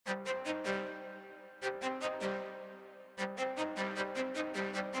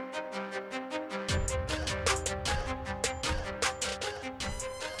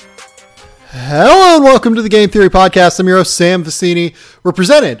Hello and welcome to the Game Theory Podcast. I'm your host, Sam Vicini. We're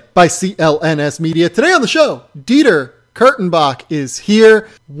presented by CLNS Media. Today on the show, Dieter Kurtenbach is here.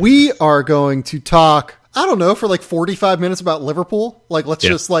 We are going to talk, I don't know, for like 45 minutes about Liverpool. Let's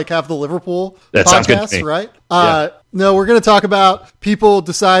just have the Liverpool that podcast, sounds good to me. Right? No, we're going to talk about people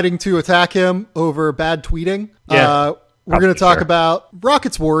deciding to attack him over bad tweeting. Yeah. We're going to talk about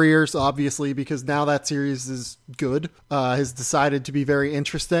Rockets Warriors, obviously, because now that series is good, has decided to be very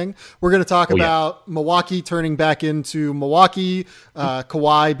interesting. We're going to talk about Milwaukee turning back into Milwaukee,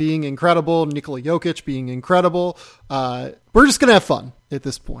 Kawhi being incredible, Nikola Jokic being incredible. We're just going to have fun at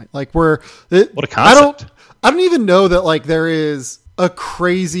this point. What a concept. I don't even know that there is a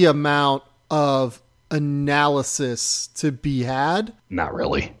crazy amount of analysis to be had. Not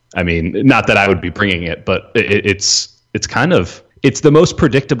really. I mean, not that I would be bringing it, but it's the most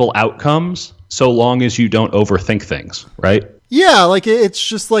predictable outcomes so long as you don't overthink things, right? Yeah, it's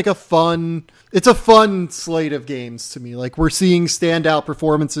just a fun slate of games to me. We're seeing standout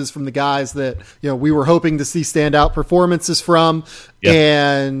performances from the guys that, we were hoping to see standout performances from. Yeah.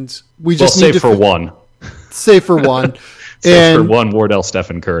 And we just need to for one. Save for one. Save for one, Wardell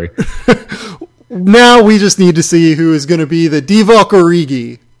Stephen Curry. Now we just need to see who is going to be the Divock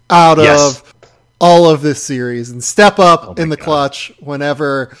Origi out of all of this series and step up in the clutch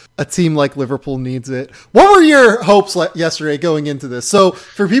whenever a team like Liverpool needs it. What were your hopes yesterday going into this? So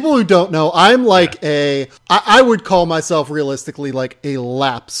for people who don't know, I'm I would call myself realistically a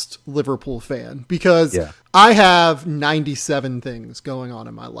lapsed Liverpool fan because I have 97 things going on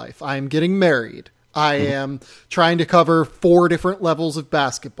in my life. I'm getting married. I am trying to cover 4 different levels of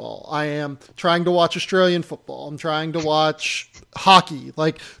basketball. I am trying to watch Australian football. I'm trying to watch hockey.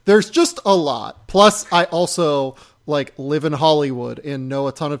 There's just a lot. Plus, I also live in Hollywood and know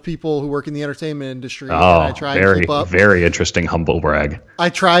a ton of people who work in the entertainment industry. And I try and keep up. Very interesting humble brag. I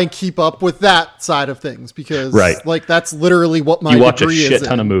try and keep up with that side of things because that's literally what my degree is. You watch a shit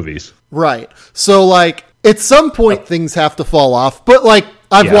ton in. of movies. Right. So at some point things have to fall off, but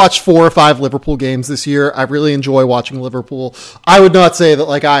I've watched 4 or 5 Liverpool games this year. I really enjoy watching Liverpool. I would not say that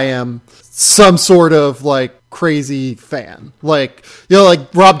I am some sort of crazy fan. Rob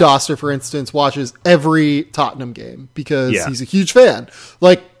Doster, for instance, watches every Tottenham game because he's a huge fan.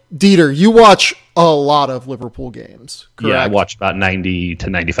 Dieter, you watch a lot of Liverpool games, correct? Yeah, I watch about 90 to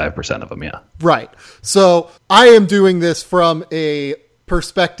 95% of them, yeah. Right. So I am doing this from a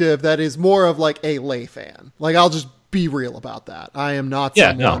perspective that is more of a lay fan. I'll just be real about that. I am not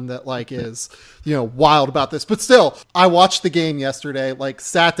someone that is, wild about this, but still I watched the game yesterday,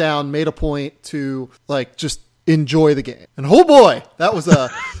 sat down, made a point to just enjoy the game. And oh boy, that was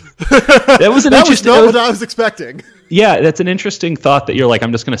not what I was expecting. Yeah. That's an interesting thought that you're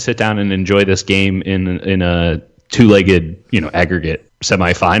I'm just going to sit down and enjoy this game in a 2-legged, aggregate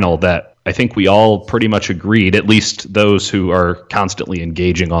semifinal that I think we all pretty much agreed, at least those who are constantly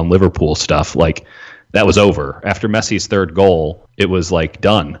engaging on Liverpool stuff, that was over. After Messi's 3rd goal, it was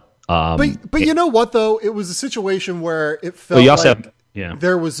done. But you know what though? It was a situation where it felt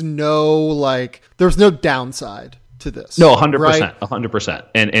there was no downside to this. No, 100%, 100%.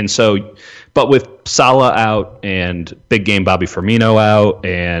 And so, but with Salah out and big game Bobby Firmino out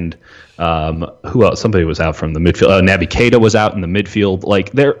and who else? Somebody was out from the midfield. Naby Keita was out in the midfield.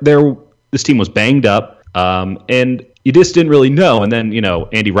 This team was banged up. And you just didn't really know. And then,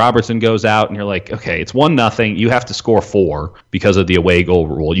 Andy Robertson goes out and you're okay, it's 1-0. You have to score 4 because of the away goal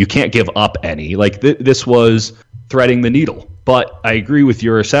rule. You can't give up any. This was threading the needle. But I agree with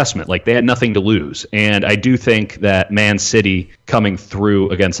your assessment. They had nothing to lose. And I do think that Man City coming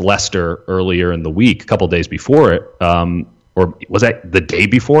through against Leicester earlier in the week, a couple days before it, or was that the day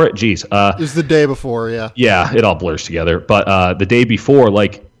before it? Jeez. It was the day before, yeah. Yeah, it all blurs together. But the day before,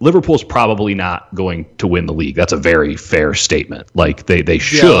 Liverpool's probably not going to win the league. That's a very fair statement. They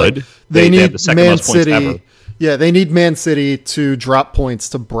should. Yeah, they need have the second Man most points City. ever. Yeah, they need Man City to drop points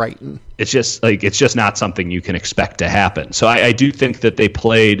to Brighton. It's just not something you can expect to happen. So I do think that they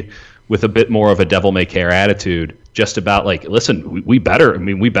played with a bit more of a devil-may-care attitude, just about listen, we better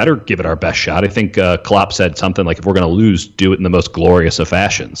give it our best shot. I think Klopp said something if we're going to lose, do it in the most glorious of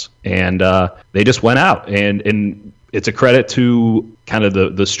fashions. And they just went out and it's a credit to kind of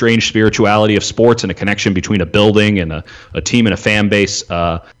the strange spirituality of sports and a connection between a building and a team and a fan base.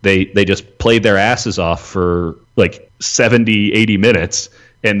 They just played their asses off for 70, 80 minutes.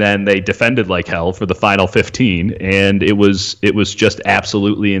 And then they defended like hell for the final 15, and it was just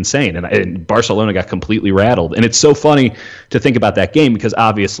absolutely insane. And Barcelona got completely rattled. And it's so funny to think about that game because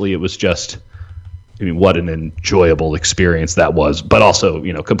obviously it was just, what an enjoyable experience that was, but also,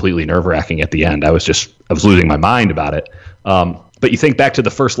 completely nerve-wracking at the end. I was losing my mind about it. But you think back to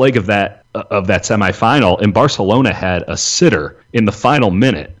the first leg of that semifinal, and Barcelona had a sitter in the final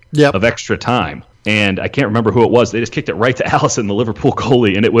minute of extra time. And I can't remember who it was. They just kicked it right to Alisson, the Liverpool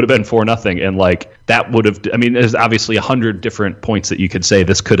goalie, and it would have been 4-0. And like that would have, I mean, there's obviously 100 different points that you could say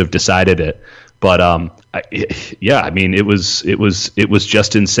this could have decided it. But I mean, it was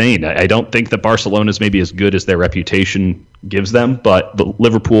just insane. I don't think that Barcelona's maybe as good as their reputation gives them, but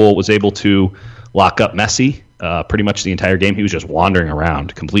Liverpool was able to lock up Messi pretty much the entire game. He was just wandering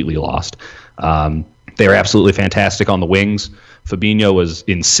around, completely lost. They were absolutely fantastic on the wings. Fabinho was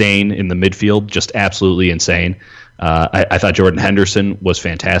insane in the midfield, just absolutely insane. I thought Jordan Henderson was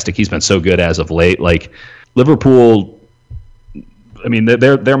fantastic. He's been so good as of late. Like Liverpool, I mean,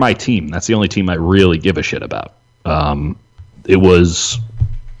 they're my team. That's the only team I really give a shit about.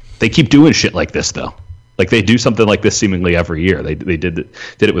 They keep doing shit like this though. Like they do something like this seemingly every year. They did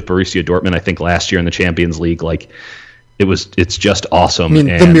it with Borussia Dortmund, I think, last year in the Champions League. Like it's just awesome. I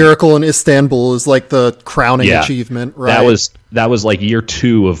mean, the miracle in Istanbul is like the crowning achievement, right? That was like year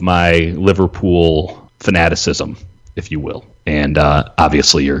 2 of my Liverpool fanaticism, if you will. And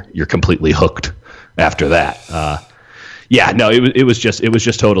obviously you're completely hooked after that. It was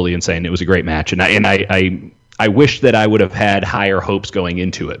just totally insane. It was a great match, and I wish that I would have had higher hopes going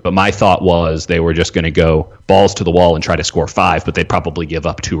into it. But my thought was they were just going to go balls to the wall and try to score 5, but they'd probably give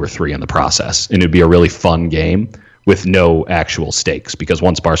up 2 or 3 in the process, and it'd be a really fun game with no actual stakes, because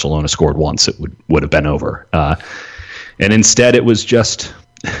once Barcelona scored once, it would have been over. And instead, it was just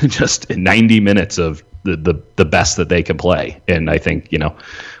 90 minutes of the best that they could play. And I think,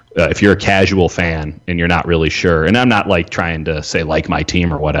 if you're a casual fan and you're not really sure, and I'm not like trying to say like my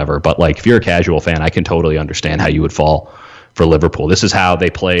team or whatever, but like if you're a casual fan, I can totally understand how you would fall for Liverpool. This is how they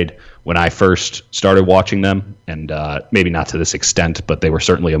played when I first started watching them, and maybe not to this extent, but they were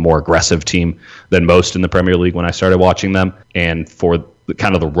certainly a more aggressive team than most in the Premier League when I started watching them. And for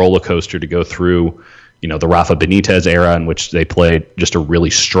kind of the roller coaster to go through, the Rafa Benitez era, in which they played just a really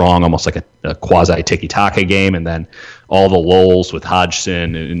strong, almost like a quasi tiki-taka game, and then all the lulls with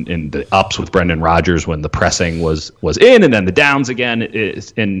Hodgson and the ups with Brendan Rodgers when the pressing was in, and then the downs again.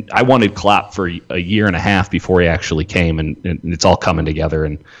 And I wanted Klopp for a year and a half before he actually came, and it's all coming together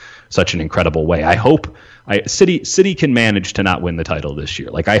in such an incredible way. I hope City can manage to not win the title this year.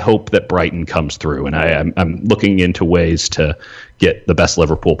 Like I hope that Brighton comes through, and I'm looking into ways to get the best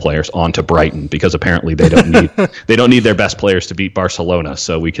Liverpool players onto Brighton, because apparently they don't need their best players to beat Barcelona,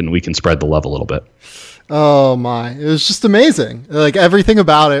 so we can spread the love a little bit. Oh my, it was just amazing. Like everything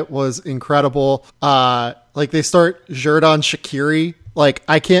about it was incredible. Like they start Xherdan Shaqiri. Like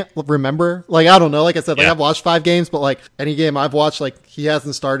I can't remember. Like I don't know. Like I said, I've watched 5 games, but like any game I've watched, like he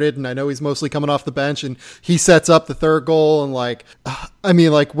hasn't started, and I know he's mostly coming off the bench, and he sets up the 3rd goal. And like, I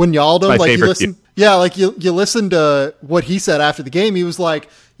mean, like Wijnaldum, like you listen, like you listen to what he said after the game. He was like,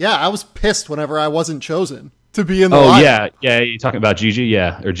 "Yeah, I was pissed whenever I wasn't chosen to be in the lineup." Yeah. You're talking about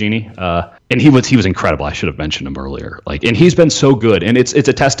Gini, or Gini, and he was incredible. I should have mentioned him earlier. Like, and he's been so good, and it's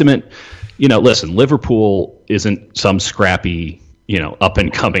a testament. Listen, Liverpool isn't some scrappy, up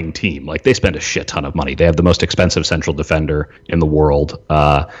and coming team. Like they spend a shit ton of money. They have the most expensive central defender in the world.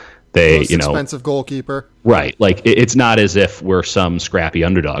 Most expensive goalkeeper. Right. Like it's not as if we're some scrappy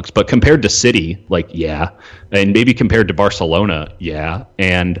underdogs, but compared to City, like, and maybe compared to Barcelona.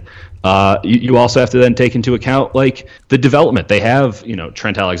 And you also have to then take into account like the development they have.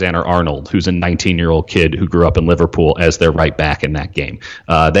 Trent Alexander-Arnold, who's a 19-year-old kid who grew up in Liverpool, as their right back in that game.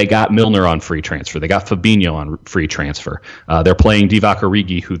 They got Milner on free transfer. They got Fabinho on free transfer. They're playing Divock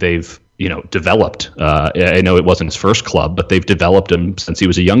Origi, who they've developed. I know it wasn't his first club, but they've developed him since he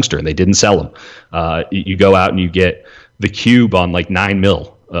was a youngster, and they didn't sell him. You go out and you get the Cube on like $9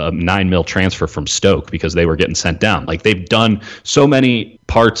 million transfer from Stoke because they were getting sent down. Like they've done so many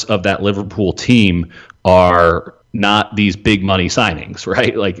parts of that Liverpool team are not these big money signings,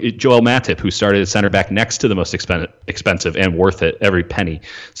 right? Like Joel Matip, who started at center back next to the most expensive and worth it every penny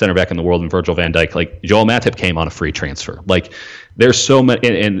center back in the world, and Virgil van Dijk. Like Joel Matip came on a free transfer. Like there's so much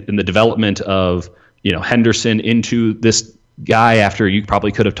in the development of Henderson into this guy after you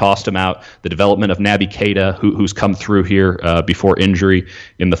probably could have tossed him out. The development of Naby Keita, who's come through here before injury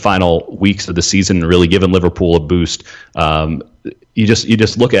in the final weeks of the season and really given Liverpool a boost. You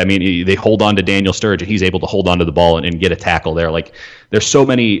just look at, they hold on to Daniel Sturridge, and he's able to hold on to the ball and get a tackle there. Like there's so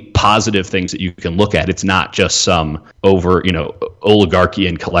many positive things that you can look at. It's not just some oligarchy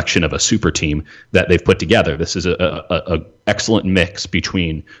and collection of a super team that they've put together. This is a excellent mix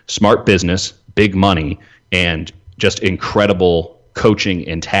between smart business, big money, and just incredible coaching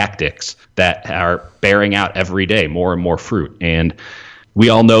and tactics that are bearing out every day more and more fruit. And we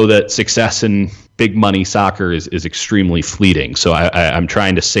all know that success in big money soccer is extremely fleeting. So I'm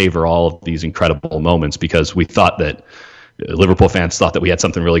trying to savor all of these incredible moments, because we thought that Liverpool fans thought that we had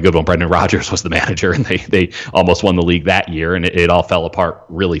something really good when Brendan Rodgers was the manager, and they almost won the league that year, and it all fell apart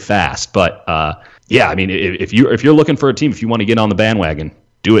really fast. But yeah, I mean, if you're looking for a team, if you want to get on the bandwagon,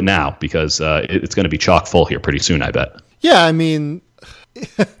 do it now, because it's going to be chock full here pretty soon, I bet. Yeah, I mean,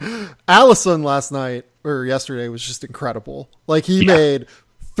 Alisson last night or yesterday was just incredible. Like, he made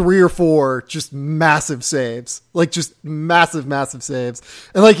 3 or 4 just massive saves, like just massive saves.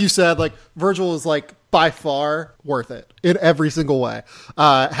 And like you said, like, Virgil is like by far worth it in every single way.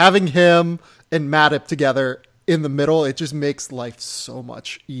 Having him and Matip together in the middle, it just makes life so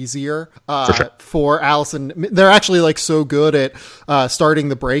much easier for Alisson. They're actually like so good at starting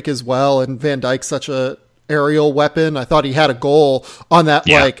the break as well. And Van Dijk's such a aerial weapon. I thought he had a goal on that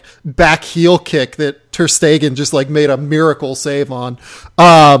like back heel kick that Ter Stegen just like made a miracle save on.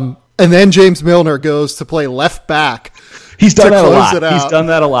 And then James Milner goes to play left back. He's done that a lot. He's done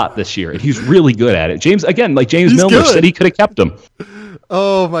that a lot this year, and he's really good at it. James Milner said he could have kept him.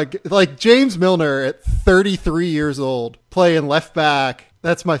 Oh my! Like, James Milner at 33 years old playing left back.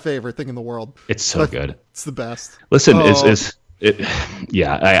 That's my favorite thing in the world. It's so good. It's the best. Listen,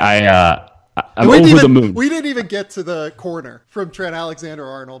 I'm over the moon. We didn't even get to the corner from Trent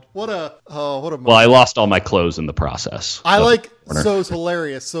Alexander-Arnold. What a moment. Well, I lost all my clothes in the process. So it's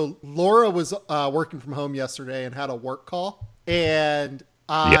hilarious. So Laura was working from home yesterday and had a work call, and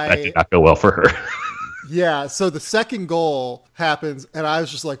that did not go well for her. Yeah. So the second goal happens, and I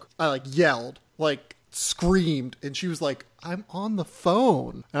was just like, I yelled, like screamed, and she was like, "I'm on the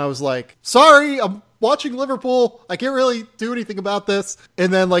phone," and I was like, "Sorry, I'm watching Liverpool. I can't really do anything about this."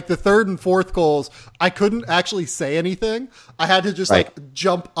 And then like the third and fourth goals, I couldn't actually say anything. I had to just like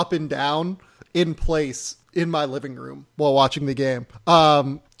jump up and down in place in my living room while watching the game.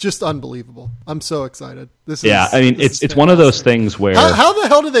 Just unbelievable. I'm so excited. It's one of those things where how the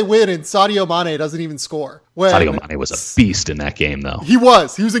hell did they win and Sadio Mane doesn't even score? Sadio Mane was a beast in that game, though. He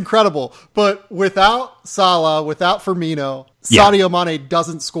was incredible. But without Salah, without Firmino, Sadio Mane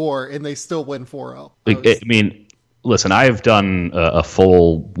doesn't score, and they still win 4-0. I mean, listen, I've done a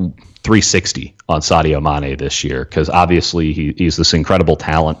full 360 on Sadio Mane this year, because obviously he's this incredible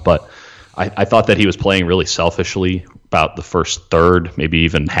talent, but I thought that he was playing really selfishly about the first third, maybe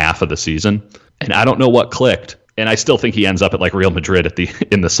even half of the season. And I don't know what clicked. And I still think he ends up at like Real Madrid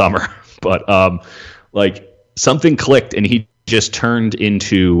in the summer. But something clicked, and he just turned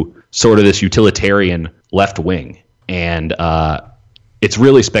into sort of this utilitarian left wing. And it's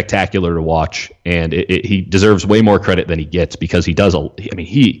really spectacular to watch, and he deserves way more credit than he gets, because he does.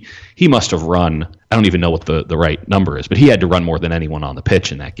 He must have run. I don't even know what the right number is, but he had to run more than anyone on the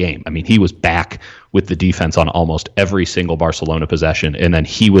pitch in that game. I mean, he was back with the defense on almost every single Barcelona possession, and then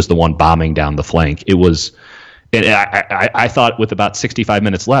he was the one bombing down the flank. It was, and I thought with about 65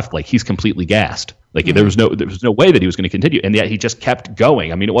 minutes left, like, he's completely gassed. Like, there was no way that he was going to continue, and yet he just kept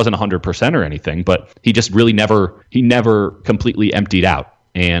going. I mean, it wasn't 100% or anything, but he just really never completely emptied out.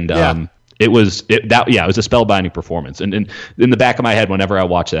 And it was a spellbinding performance. And in the back of my head, whenever I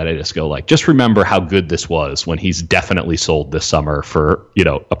watch that, I just go like, just remember how good this was when he's definitely sold this summer for,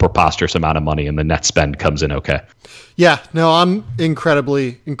 a preposterous amount of money, and the net spend comes in okay. Yeah, no, I'm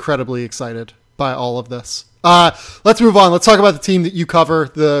incredibly, incredibly excited by all of this. Let's move on. Let's talk about the team that you cover,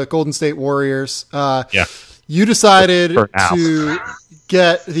 the Golden State Warriors. You decided to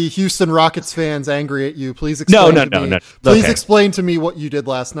get the Houston Rockets fans angry at you. Please explain to me. Please explain to me what you did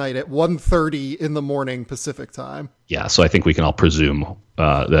last night at 1:30 in the morning Pacific time. Yeah, so I think we can all presume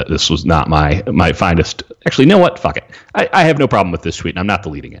that this was not my finest. Actually, you know what? Fuck it. I have no problem with this tweet, and I'm not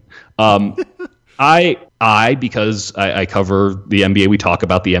deleting it. Because I cover the NBA, we talk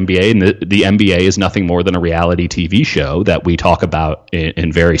about the NBA, and the NBA is nothing more than a reality TV show that we talk about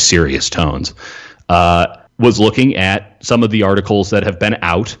in very serious tones. Was looking at some of the articles that have been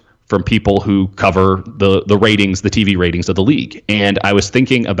out from people who cover the ratings, the TV ratings of the league. And I was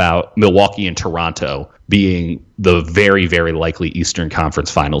thinking about Milwaukee and Toronto being the very, very likely Eastern Conference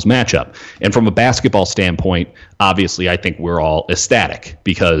Finals matchup. And from a basketball standpoint, obviously, I think we're all ecstatic,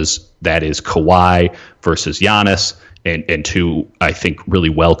 because that is Kawhi versus Giannis, and two, I think, really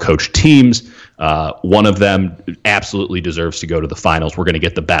well-coached teams. One of them absolutely deserves to go to the finals. We're going to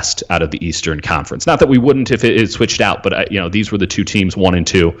get the best out of the Eastern Conference. Not that we wouldn't if it switched out, but these were the two teams, 1 and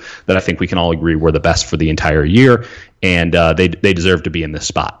 2, that I think we can all agree were the best for the entire year, and they deserve to be in this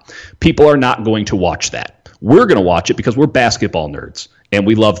spot. People are not going to watch that. We're going to watch it because we're basketball nerds, and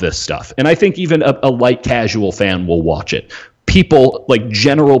we love this stuff. And I think even a light casual fan will watch it. People, like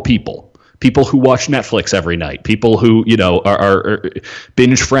general people people who watch Netflix every night, people who, are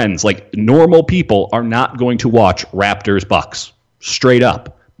binge Friends, like normal people are not going to watch Raptors Bucks straight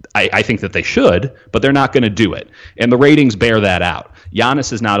up. I think that they should, but they're not going to do it. And the ratings bear that out.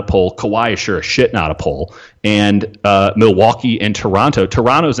 Giannis is not a poll. Kawhi is sure as shit not a poll. And Milwaukee and Toronto.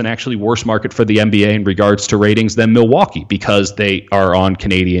 Toronto's an actually worse market for the NBA in regards to ratings than Milwaukee because they are on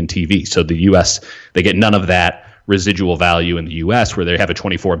Canadian TV. So the U.S., they get none of that residual value in the U.S. where they have a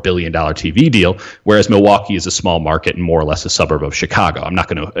 $24 billion TV deal, whereas Milwaukee is a small market and more or less a suburb of Chicago. I'm not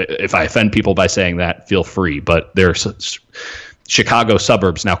going to, if I offend people by saying that, feel free, but there's Chicago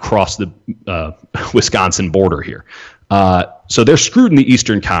suburbs now cross the Wisconsin border here. So they're screwed in the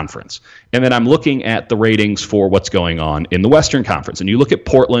Eastern Conference. And then I'm looking at the ratings for what's going on in the Western Conference. And you look at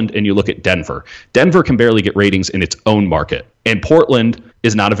Portland and you look at Denver. Denver can barely get ratings in its own market. And Portland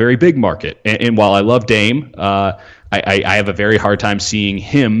is not a very big market. And while I love Dame, I have a very hard time seeing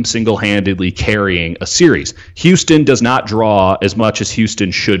him single-handedly carrying a series. Houston does not draw as much as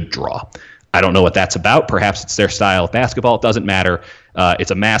Houston should draw. I don't know what that's about. Perhaps it's their style of basketball. It doesn't matter.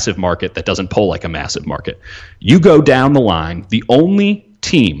 It's a massive market that doesn't poll like a massive market. You go down the line, the only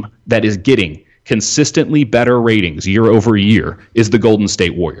team that is getting consistently better ratings year over year is the Golden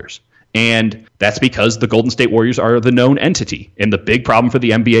State Warriors. And that's because the Golden State Warriors are the known entity. And the big problem for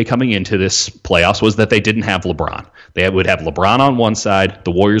the NBA coming into this playoffs was that they didn't have LeBron. They would have LeBron on one side,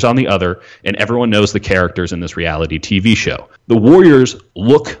 the Warriors on the other, and everyone knows the characters in this reality TV show. The Warriors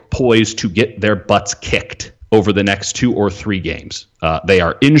look poised to get their butts kicked over the next 2 or 3 games. They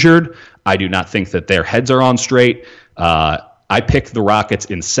are injured. I do not think that their heads are on straight. I picked the Rockets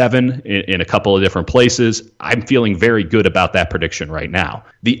in 7 in a couple of different places. I'm feeling very good about that prediction right now.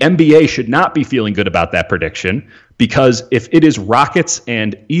 The NBA should not be feeling good about that prediction because if it is Rockets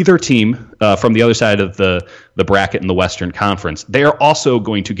and either team from the other side of the bracket in the Western Conference, they are also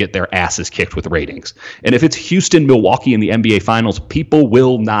going to get their asses kicked with ratings. And if it's Houston, Milwaukee in the NBA Finals, people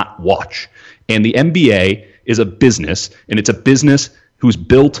will not watch. And the NBA is a business, and it's a business who's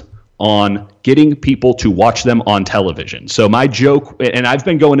built on getting people to watch them on television. So my joke, and I've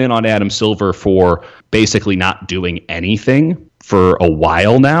been going in on Adam Silver for basically not doing anything for a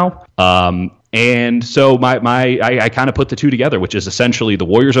while now. And so I kind of put the two together, which is essentially the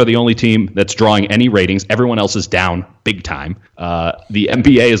Warriors are the only team that's drawing any ratings. Everyone else is down big time. The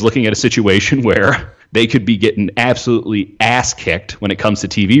NBA is looking at a situation where they could be getting absolutely ass kicked when it comes to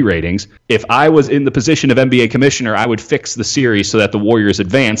TV ratings. If I was in the position of NBA commissioner, I would fix the series so that the Warriors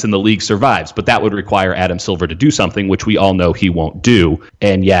advance and the league survives. But that would require Adam Silver to do something, which we all know he won't do.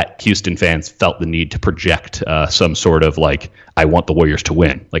 And yet Houston fans felt the need to project some sort of like, I want the Warriors to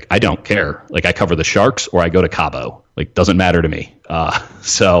win. Like, I don't care. Like, I cover the Sharks or I go to Cabo. Like, doesn't matter to me.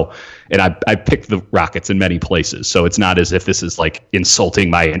 And I picked the Rockets in many places, so it's not as if this is like insulting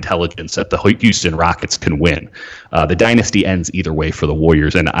my intelligence that the Houston Rockets can win. The dynasty ends either way for the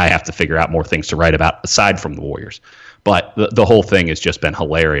Warriors, and I have to figure out more things to write about aside from the Warriors. But the whole thing has just been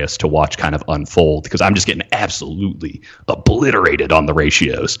hilarious to watch kind of unfold because I'm just getting absolutely obliterated on the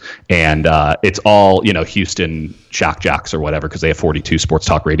ratios. And it's all, Houston shock jocks or whatever because they have 42 sports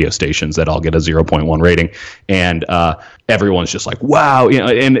talk radio stations that all get a 0.1 rating. And everyone's just like, wow.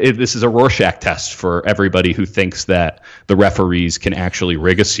 This is a Rorschach test for everybody who thinks that the referees can actually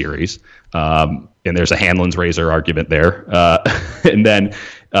rig a series. And there's a Hanlon's razor argument there. And then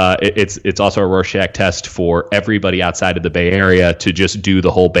it's also a Rorschach test for everybody outside of the Bay Area to just do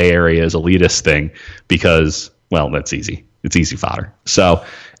the whole Bay Area's elitist thing because, well, that's easy. It's easy fodder. So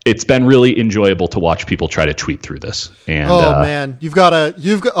it's been really enjoyable to watch people try to tweet through this. And man, you've got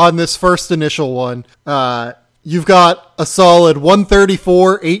on this first initial one, you've got a solid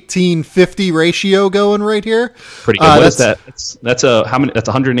 134-18-50 ratio going right here. Pretty good. What is that? That's how many? That's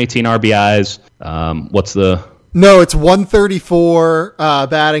 118 RBIs. What's the? No, it's 134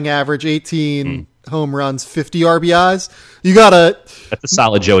 batting average, 18 home runs, 50 RBIs. That's a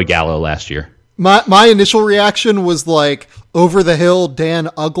solid Joey Gallo last year. My initial reaction was like over the hill Dan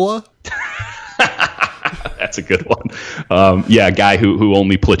Uggla. That's a good one. A guy who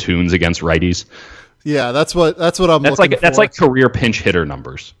only platoons against righties. Yeah, that's what I'm looking for. That's like career pinch hitter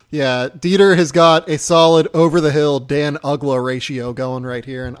numbers. Yeah, Dieter has got a solid over the hill Dan Uggla ratio going right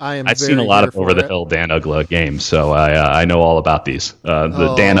here, and I've seen a lot of over the hill Dan Uggla games, so I know all about these.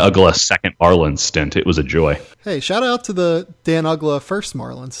 Dan Uggla second Marlins stint, it was a joy. Hey, shout out to the Dan Uggla first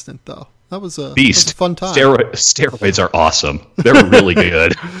Marlins stint though. That was a fun time. Steroids are awesome. They're really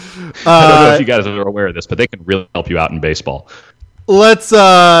good. I don't know if you guys are aware of this, but they can really help you out in baseball.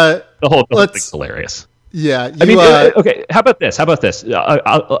 The whole thing's hilarious. Yeah. Okay. How about this?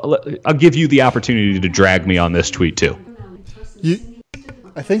 I'll give you the opportunity to drag me on this tweet too.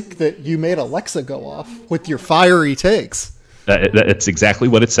 I think that you made Alexa go off with your fiery takes. It's exactly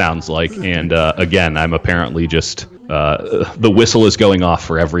what it sounds like. And again, I'm apparently just the whistle is going off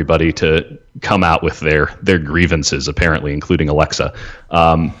for everybody to come out with their grievances, apparently, including Alexa.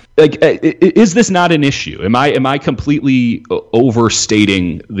 Is this not an issue? Am I completely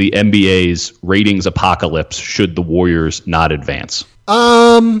overstating the NBA's ratings apocalypse should the Warriors not advance?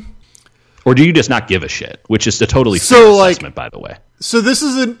 Or do you just not give a shit? Which is a totally fair assessment, by the way. So this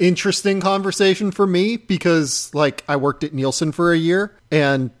is an interesting conversation for me because, like, I worked at Nielsen for a year,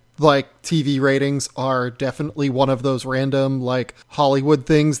 and, like, TV ratings are definitely one of those random, like, Hollywood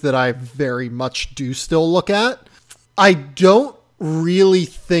things that I very much do still look at. I don't really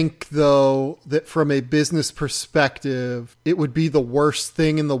think, though, that from a business perspective, it would be the worst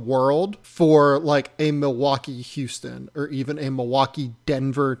thing in the world for, like, a Milwaukee-Houston or even a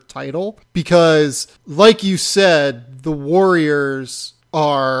Milwaukee-Denver title. Because, like you said, the Warriors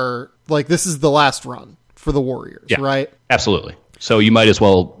are, like, this is the last run for the Warriors, right? Absolutely. So you might as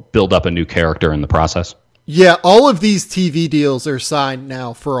well build up a new character in the process. Yeah, all of these TV deals are signed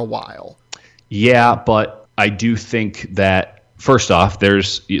now for a while. Yeah, but I do think that first off,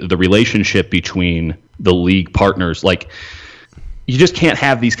 there's the relationship between the league partners. Like, you just can't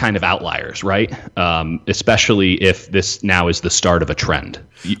have these kind of outliers, right? Especially if this now is the start of a trend.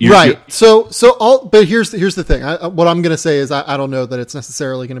 Right. But here's the thing. What I'm going to say is I don't know that it's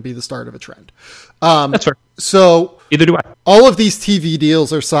necessarily going to be the start of a trend. That's fair. So either do I. All of these TV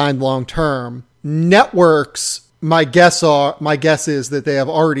deals are signed long term. Networks, my guess is that they have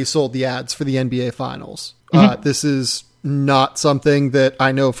already sold the ads for the NBA Finals. Mm-hmm. This is not something that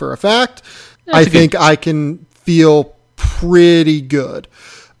I know for a fact. I think I can feel pretty good.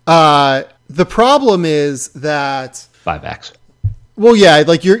 The problem is that buybacks. Well, yeah,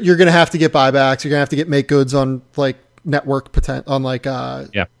 like you're going to have to get buybacks. You're going to have to get make goods on like network on like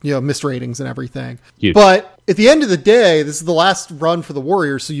missed ratings and everything. Huge. But at the end of the day, this is the last run for the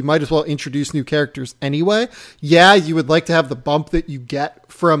Warriors, so you might as well introduce new characters anyway. Yeah, you would like to have the bump that you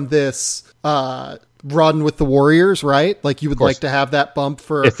get from this run with the Warriors, right? Like you would like to have that bump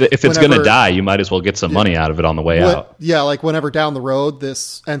for if it's going to die, you might as well get some money out of it on the way out. Yeah, like whenever down the road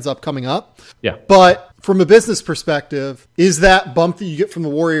this ends up coming up. Yeah. But from a business perspective, is that bump that you get from the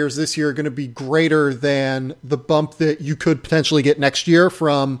Warriors this year going to be greater than the bump that you could potentially get next year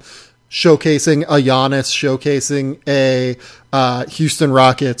from showcasing a Giannis, showcasing a Houston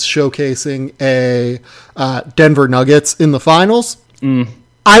Rockets, showcasing a Denver Nuggets in the finals?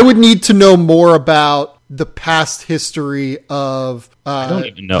 I would need to know more about the past history of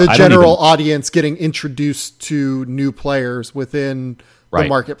the general audience getting introduced to new players within the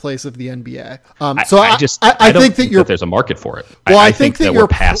marketplace of the NBA. I think that there's a market for it. Well, I think that we're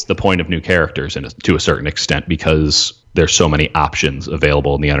past the point of new characters to a certain extent because there's so many options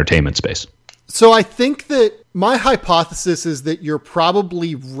available in the entertainment space. So I think that my hypothesis is that you're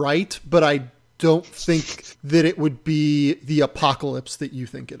probably right, but I don't think that it would be the apocalypse that you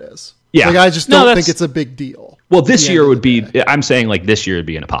think it is. Yeah. Like, I just don't think it's a big deal. Well, this year would be, I'm saying like this year would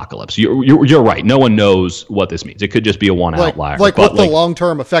be an apocalypse. You're right. No one knows what this means. It could just be a one outlier. Like what the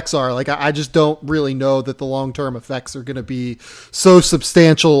long-term effects are. Like, I just don't really know that the long-term effects are going to be so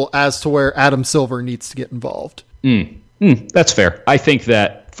substantial as to where Adam Silver needs to get involved. That's fair. I think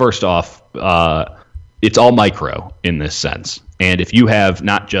that first off, it's all micro in this sense. And if you have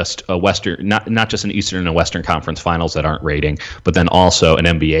not just a Western, not just an Eastern and a Western Conference finals that aren't rating, but then also an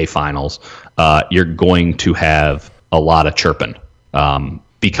NBA finals, you're going to have a lot of chirping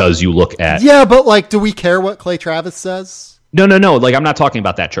because you look at... Yeah, but like, do we care what Clay Travis says? No. Like, I'm not talking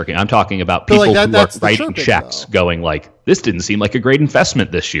about that chirping. I'm talking about people who are writing checks going like, this didn't seem like a great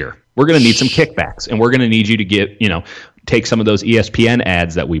investment this year. We're going to need some kickbacks, and we're going to need you to take some of those ESPN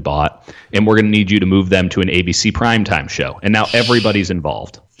ads that we bought, and we're going to need you to move them to an ABC primetime show. And now everybody's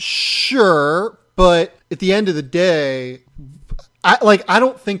involved. Sure, but at the end of the day, I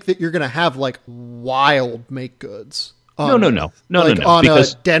don't think that you're going to have like wild make goods. No. On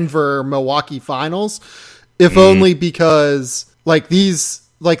because a Denver Milwaukee finals, if only because like these.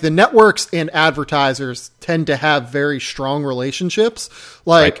 Like the networks and advertisers tend to have very strong relationships.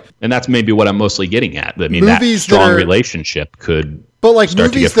 Like, and that's maybe what I'm mostly getting at. I mean, that strong relationship could. But like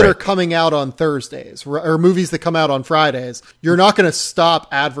movies that are coming out on Thursdays or movies that come out on Fridays, you're not going to stop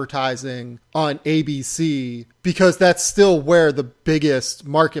advertising on ABC because that's still where the biggest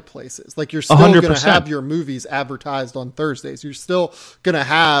marketplace is. Like you're still going to have your movies advertised on Thursdays. You're still going to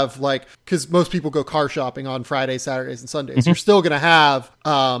have like, because most people go car shopping on Fridays, Saturdays, and Sundays. You're still going to have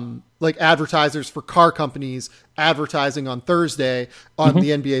like advertisers for car companies advertising on Thursday on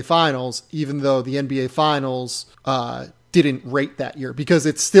the NBA Finals, even though the NBA Finals didn't rate that year, because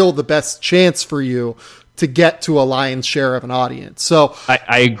it's still the best chance for you to get to a lion's share of an audience. So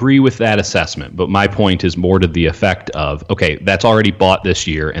I agree with that assessment, but my point is more to the effect of, okay, that's already bought this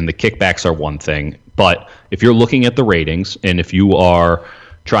year and the kickbacks are one thing, but if you're looking at the ratings and if you are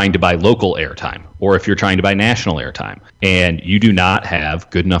trying to buy local airtime or if you're trying to buy national airtime and you do not have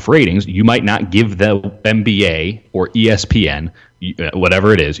good enough ratings, you might not give the NBA or ESPN,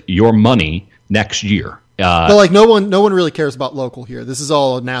 whatever it is, your money next year. But like no one really cares about local here. This is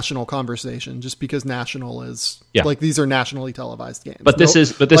all a national conversation, just because national is like these are nationally televised games. But this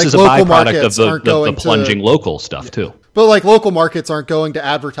is a byproduct of the plunging local stuff too. But like local markets aren't going to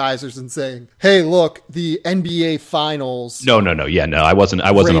advertisers and saying, "Hey, look, the NBA Finals." No. Yeah, no, I wasn't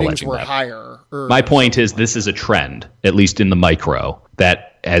alleging were that. Higher. My point is, this is a trend, at least in the micro,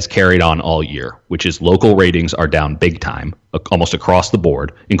 that has carried on all year, which is local ratings are down big time, almost across the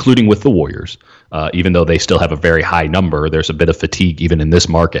board, including with the Warriors. Even though they still have a very high number, there's a bit of fatigue even in this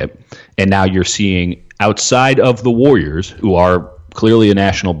market. And now you're seeing outside of the Warriors, who are clearly a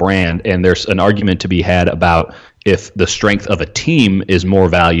national brand, and there's an argument to be had about if the strength of a team is more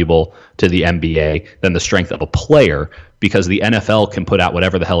valuable to the NBA than the strength of a player, because the NFL can put out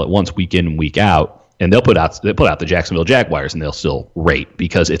whatever the hell it wants week in and week out. And they'll put out the Jacksonville Jaguars, and they'll still rate,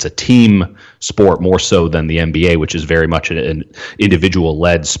 because it's a team sport more so than the NBA, which is very much an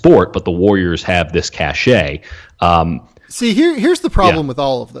individual-led sport. But the Warriors have this cachet. See, here's the problem with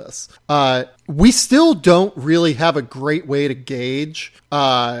all of this. We still don't really have a great way to gauge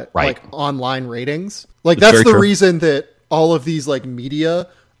like online ratings. Like that's the reason that all of these like media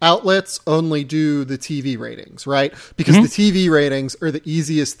outlets only do the TV ratings, right? Because the TV ratings are the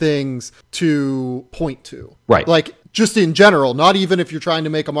easiest things to point to. Right. Like just in general, not even if you're trying to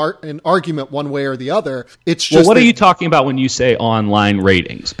make an argument one way or the other. It's just what are you talking about when you say online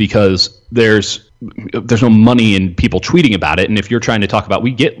ratings? Because there's no money in people tweeting about it. And if you're trying to talk about,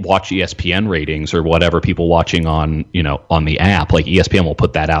 we get watch ESPN ratings or whatever people watching on the app, like ESPN will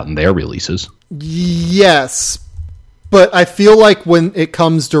put that out in their releases. Yes. But I feel like when it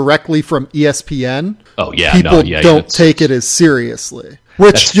comes directly from ESPN, people don't take it as seriously.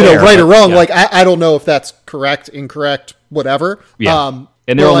 Which, right or wrong, like I don't know if that's correct, incorrect, whatever. Yeah.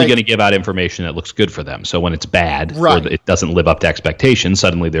 And they're only going to give out information that looks good for them. So when it's bad or it doesn't live up to expectations,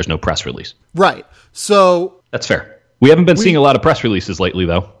 suddenly there's no press release. Right. So that's fair. We haven't been seeing a lot of press releases lately,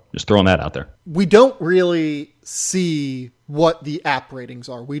 though. Just throwing that out there. We don't really see what the app ratings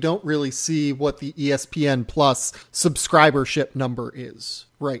are. We don't really see what the ESPN Plus subscribership number is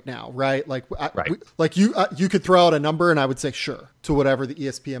right now, right? Like, you could throw out a number and I would say sure to whatever the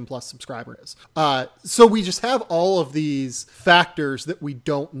ESPN Plus subscriber is. So we just have all of these factors that we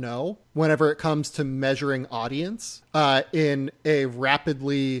don't know whenever it comes to measuring audience in a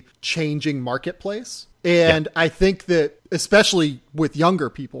rapidly changing marketplace. And I think that especially with younger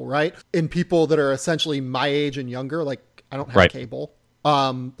people, right? And people that are essentially my age and younger, like I don't have cable.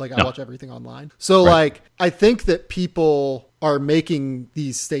 I watch everything online. So I think that people are making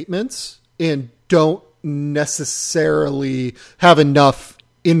these statements and don't necessarily have enough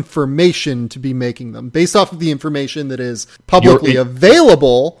information to be making them based off of the information that is publicly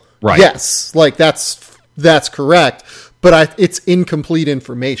available. Right. Yes. Like that's correct. But it's incomplete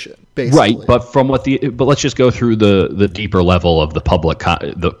information, basically. Right, but but let's just go through the deeper level of the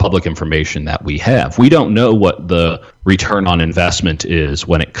public information that we have. We don't know what the return on investment is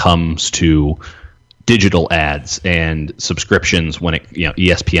when it comes to digital ads and subscriptions when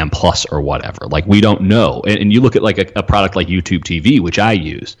ESPN Plus or whatever. Like we don't know. And you look at like a product like YouTube TV, which I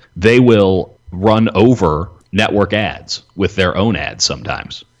use, they will run over network ads with their own ads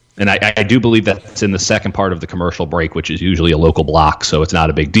sometimes. And I do believe that's in the second part of the commercial break, which is usually a local block, so it's not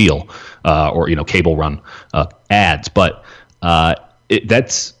a big deal, or cable run ads. But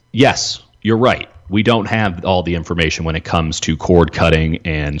yes, you're right. We don't have all the information when it comes to cord cutting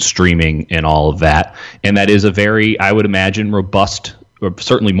and streaming and all of that, and that is a very, I would imagine, robust, or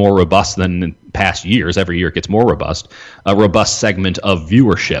certainly more robust than in past years. Every year it gets more robust. A robust segment of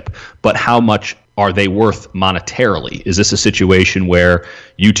viewership, but how much are they worth monetarily? Is this a situation where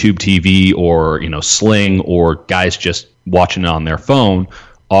YouTube TV or Sling or guys just watching it on their phone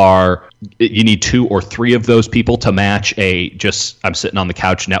you need 2 or 3 of those people to match I'm sitting on the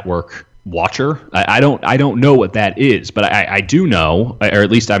couch network watcher? I don't know what that is, but I do know, or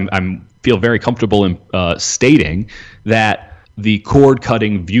at least I'm feel very comfortable in stating that the cord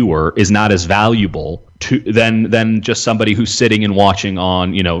cutting viewer is not as valuable than just somebody who's sitting and watching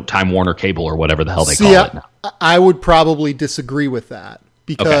on Time Warner Cable or whatever the hell they call it now. I would probably disagree with that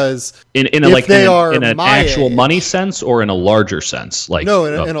because in an actual money sense or in a larger sense, like no,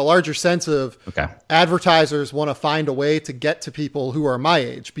 in a larger sense of advertisers want to find a way to get to people who are my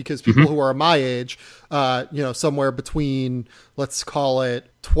age, because people who are my age, somewhere between, let's call it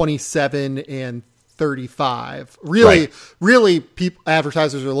 27 and 35. Really,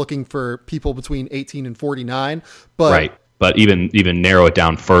 advertisers are looking for people between 18 and 49. But even narrow it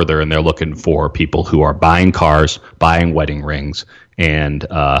down further, and they're looking for people who are buying cars, buying wedding rings, and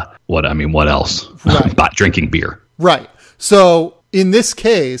what else? Right. Drinking beer. Right. So in this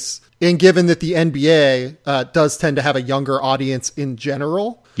case, and given that the NBA does tend to have a younger audience in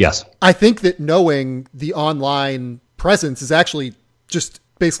general, yes, I think that knowing the online presence is actually just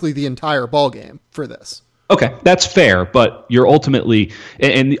basically the entire ballgame for this. Okay, that's fair, but you're ultimately,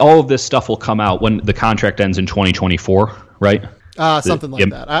 and all of this stuff will come out when the contract ends in 2024, right? Something like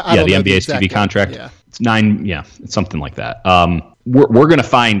that. The NBA's TV contract. Yeah. It's 9. Yeah, it's something like that. We're going to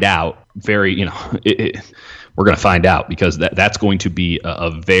find out we're going to find out, because that's going to be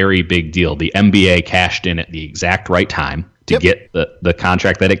a very big deal. The NBA cashed in at the exact right time to get the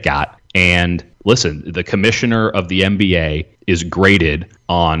contract that it got. And listen, the commissioner of the NBA is graded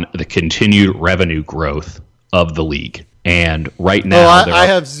on the continued revenue growth of the league. And right now, I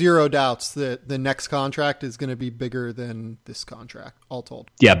have zero doubts that the next contract is going to be bigger than this contract, all told.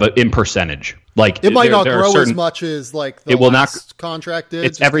 Yeah, but in percentage, like it might not grow as much as like the last contract did.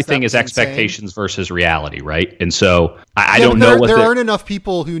 It's everything is expectations versus reality, right? And so I don't know. There aren't enough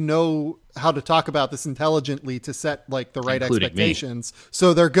people who know how to talk about this intelligently to set like the right expectations.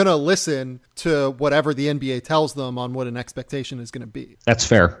 So they're going to listen to whatever the NBA tells them on what an expectation is going to be. That's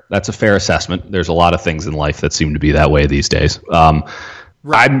fair. That's a fair assessment. There's a lot of things in life that seem to be that way these days.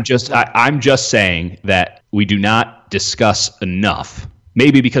 Right. I'm just saying that we do not discuss enough,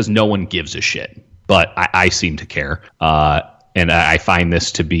 maybe because no one gives a shit, but I seem to care. And I find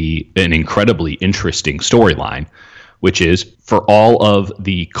this to be an incredibly interesting storyline, which is for all of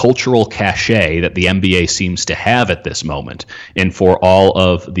the cultural cachet that the NBA seems to have at this moment, and for all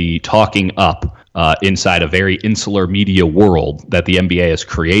of the talking up inside a very insular media world that the NBA has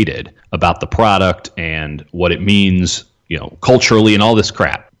created about the product and what it means, culturally and all this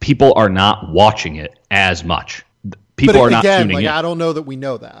crap. People are not watching it as much. People are not tuning in. I don't know that we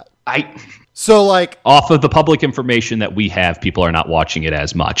know that. So, off of the public information that we have, people are not watching it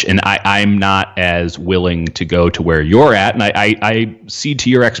as much. And I'm not as willing to go to where you're at. And I cede to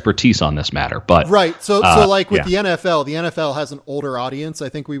your expertise on this matter. But right. So with the NFL has an older audience. I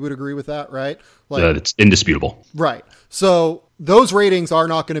think we would agree with that, right? It's indisputable. Right. So those ratings are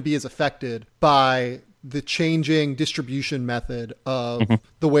not going to be as affected by the changing distribution method of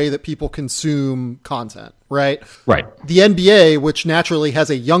the way that people consume content, right? Right. The NBA, which naturally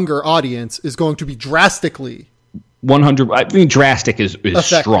has a younger audience, is going to be drastically 100. I think drastic is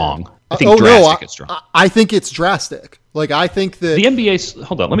strong. I think drastic is strong. I think it's drastic. I think that the NBA's.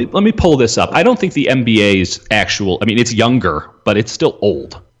 Hold on. Let me pull this up. I don't think the NBA's actual. I mean, it's younger, but it's still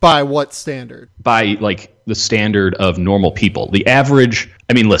old. By what standard? By the standard of normal people. The average.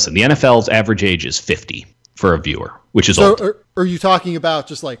 I mean, listen. The NFL's average age is 50 for a viewer, which is old. Are you talking about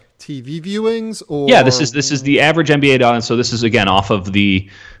just TV viewings? Or yeah, this is the average NBA audience. So this is again off of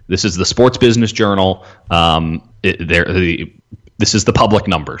this is the Sports Business Journal. This is the public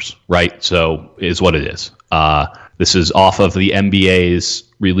numbers, right? So is what it is. This is off of the NBA's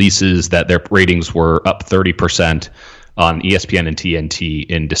releases that their ratings were up 30% on ESPN and TNT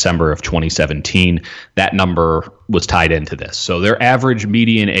in December of 2017. That number was tied into this. So their average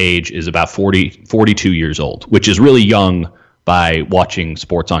median age is about 42 years old, which is really young by watching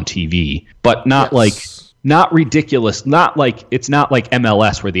sports on TV, but not not ridiculous. It's not like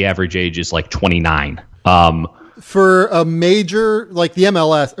MLS where the average age is 29. For a major the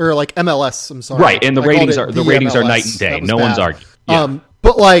MLS or MLS, I'm sorry. Right, and the ratings are MLS, night and day. No one's arguing. Yeah.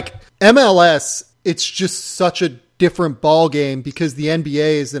 But MLS, it's just such a different ball game because the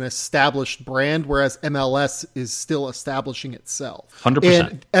NBA is an established brand, whereas MLS is still establishing itself. 100%.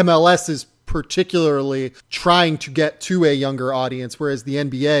 And MLS is particularly trying to get to a younger audience, whereas the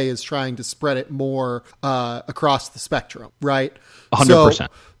NBA is trying to spread it more across the spectrum, right? 100%. So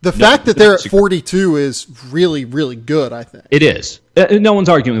the fact that they're at 42 is really, really good, I think. It is. No one's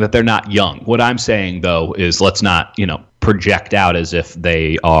arguing that they're not young. What I'm saying, though, is let's not, project out as if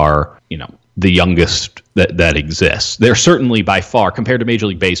they are, the youngest that exists. They're certainly by far, compared to Major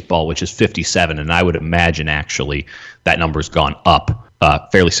League Baseball, which is 57, and I would imagine actually that number's gone up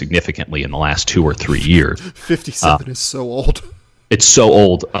fairly significantly in the last 2 or 3 years. 57 is so old. It's so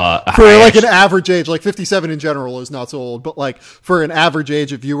old. For like an average age, like 57 in general is not so old, but like for an average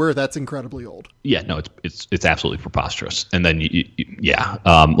age of viewer, that's incredibly old. Yeah, no, it's absolutely preposterous. And then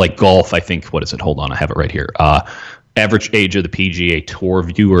like golf, I think, what is it? Hold on, I have it right here. Average age of the PGA Tour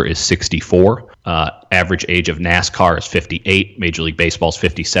viewer is 64. Average age of NASCAR is 58. Major League Baseball is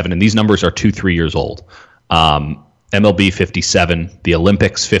 57, and these numbers are 2-3 years old. MLB 57, the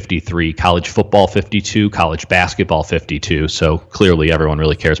Olympics 53, college football 52, college basketball 52. So clearly everyone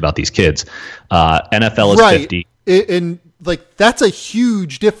really cares about these kids. NFL is 50. And like that's a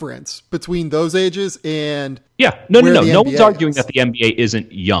huge difference between those ages and no one's arguing that the NBA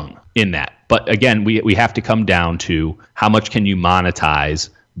isn't young in that. But again, we have to come down to how much can you monetize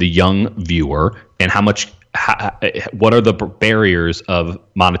the young viewer and what are the barriers of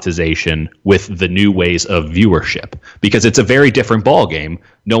monetization with the new ways of viewership? Because it's a very different ballgame.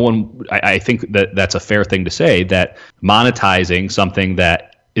 I think that's a fair thing to say, that monetizing something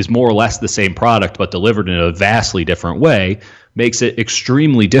that is more or less the same product but delivered in a vastly different way makes it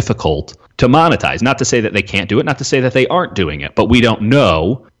extremely difficult to monetize. Not to say that they can't do it, not to say that they aren't doing it, but we don't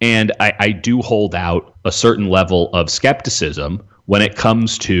know. And I do hold out a certain level of skepticism when it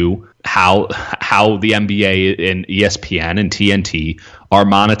comes to how the NBA and ESPN and TNT are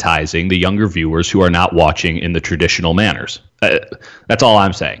monetizing the younger viewers who are not watching in the traditional manners. That's all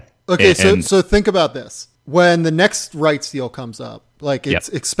I'm saying. Okay, so think about this. When the next rights deal comes up, like it's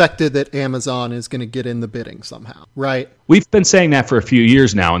expected that Amazon is going to get in the bidding somehow, right? We've been saying that for a few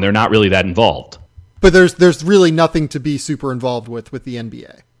years now, and they're not really that involved. But there's really nothing to be super involved with the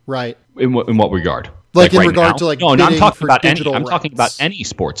NBA, right? In what regard? Like in right regard now? To like no, I'm talking about I'm talking about any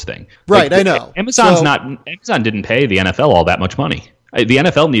sports thing. Right, I know. Amazon didn't pay the NFL all that much money. The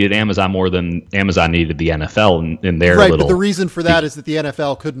NFL needed Amazon more than Amazon needed the NFL in their right. But the reason for that is that the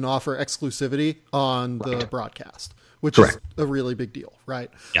NFL couldn't offer exclusivity on the broadcast, which is a really big deal,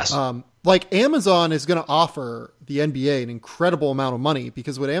 right? Yes. Like Amazon is going to offer the NBA an incredible amount of money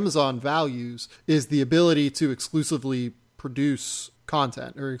because what Amazon values is the ability to exclusively produce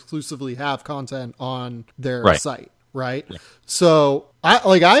content or exclusively have content on their site, right? So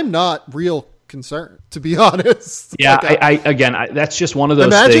I'm not real concerned, to be honest. Yeah, like, that's just one of those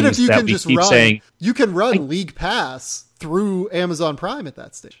imagine things if you that can we just keep run, saying. You can run League Pass through Amazon Prime at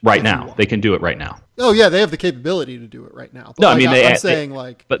that stage. Right now. They can do it right now. Oh yeah, they have the capability to do it right now. But no, I mean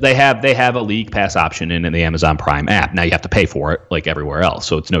but they have a League Pass option in the Amazon Prime app. Now you have to pay for it like everywhere else,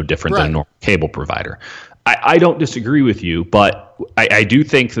 so it's no different than a normal cable provider. I don't disagree with you, but I do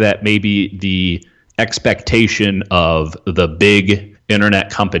think that maybe the expectation of the big internet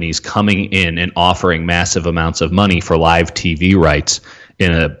companies coming in and offering massive amounts of money for live TV rights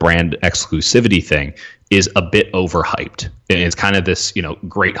in a brand exclusivity thing is a bit overhyped. And it's kind of this,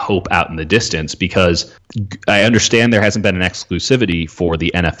 great hope out in the distance, because I understand there hasn't been an exclusivity for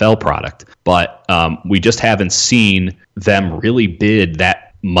the NFL product, but we just haven't seen them really bid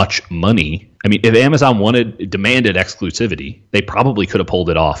that much money. I mean, if Amazon demanded exclusivity, they probably could have pulled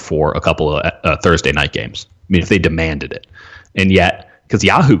it off for a couple of Thursday night games. I mean, if they demanded it. And yet, because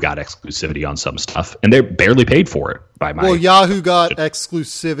Yahoo got exclusivity on some stuff, and they're barely paid for it Yahoo got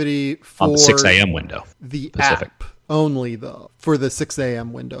exclusivity for on the 6 a.m. window. The Pacific. App only, though, for the 6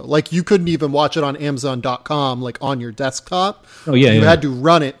 a.m. window. Like, you couldn't even watch it on Amazon.com, like, on your desktop. Oh, yeah. You had to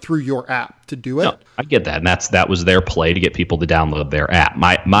run it through your app to do it. No, I get that. And that was their play to get people to download their app.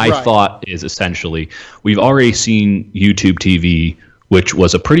 My thought is essentially, we've already seen YouTube TV, which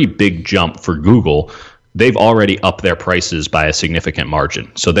was a pretty big jump for Google. They've already upped their prices by a significant margin.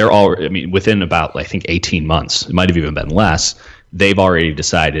 So they're within about, I think, 18 months, it might have even been less, they've already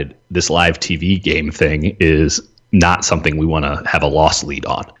decided this live TV game thing is not something we want to have a loss lead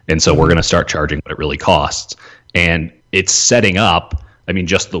on. And so we're going to start charging what it really costs. And it's setting up,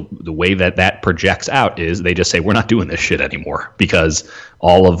 just the way that projects out is they just say, we're not doing this shit anymore, because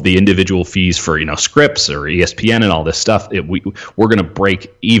all of the individual fees for, Scripps or ESPN and all this stuff, we're going to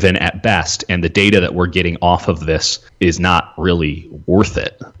break even at best. And the data that we're getting off of this is not really worth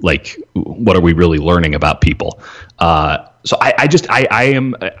it. Like, what are we really learning about people? So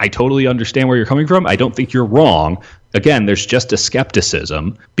I totally understand where you're coming from. I don't think you're wrong. Again, there's just a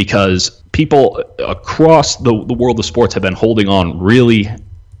skepticism because people across the world of sports have been holding on really.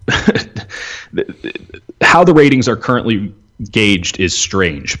 How the ratings are currently gauged is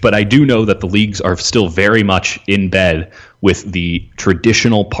strange, but I do know that the leagues are still very much in bed with the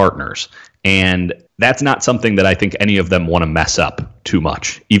traditional partners. And that's not something that I think any of them want to mess up too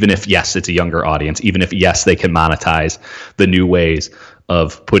much, even if, yes, it's a younger audience, even if, yes, they can monetize the new ways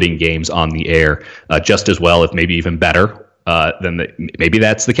of putting games on the air just as well, if maybe even better, maybe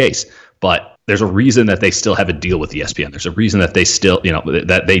that's the case. but there's a reason that they still have a deal with ESPN. There's a reason that they still,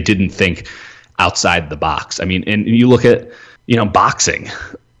 that they didn't think outside the box. I mean, and you look at, boxing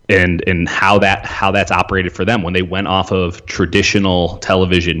and how that's operated for them when they went off of traditional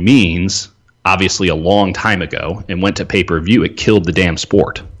television means, obviously a long time ago, and went to pay-per-view. It killed the damn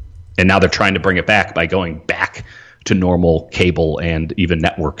sport. And now they're trying to bring it back by going back to normal cable and even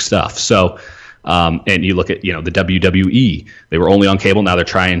network stuff. So, and you look at, the WWE, they were only on cable. Now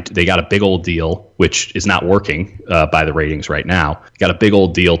they got a big old deal, which is not working by the ratings right now. Got a big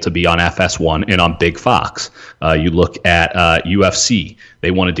old deal to be on FS1 and on Big Fox. You look at UFC,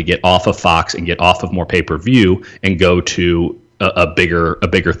 they wanted to get off of Fox and get off of more pay-per-view and go to a bigger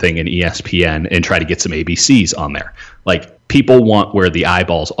thing in ESPN and try to get some ABCs on there. Like, people want where the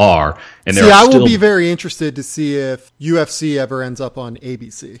eyeballs are, and I will be very interested to see if UFC ever ends up on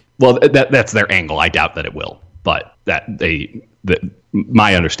ABC. Well, that's their angle. I doubt that it will, but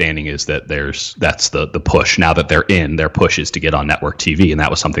my understanding is that that's the push. Now that they're in, their push is to get on network TV, and that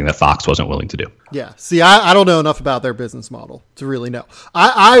was something that Fox wasn't willing to do. Yeah. See, I don't know enough about their business model to really know.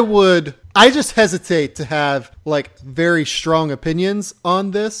 I just hesitate to have like very strong opinions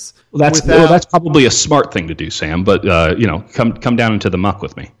on this. Well, that's probably a smart thing to do, Sam. But come down into the muck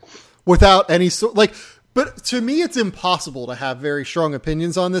with me. Without any sort but to me, it's impossible to have very strong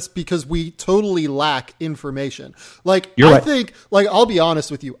opinions on this because we totally lack information. Think, I'll be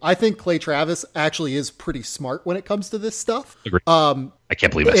honest with you. I think Clay Travis actually is pretty smart when it comes to this stuff. Agreed. I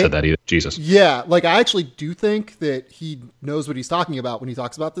can't believe I said that either. Jesus. Yeah. I actually do think that he knows what he's talking about when he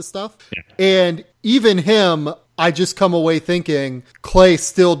talks about this stuff. Yeah. And even him, I just come away thinking Clay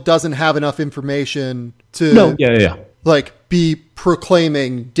still doesn't have enough information to be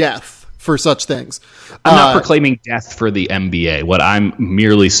proclaiming death for such things. I'm not proclaiming death for the NBA. What I'm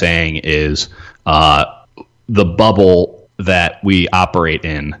merely saying is the bubble that we operate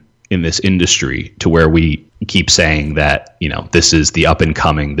in this industry, to where we keep saying that, this is the up and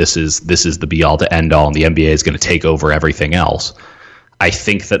coming, this is the be all to end all, and the NBA is going to take over everything else. I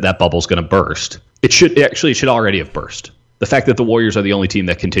think that bubble's going to burst. It should already have burst. The fact that the Warriors are the only team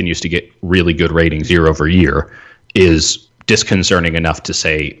that continues to get really good ratings year over year is disconcerting enough to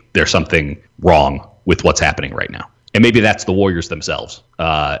say there's something wrong with what's happening right now. And maybe that's the Warriors themselves,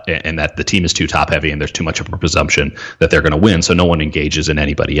 and that the team is too top heavy and there's too much of a presumption that they're going to win, so no one engages in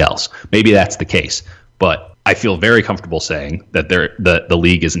anybody else. Maybe that's the case. But I feel very comfortable saying that the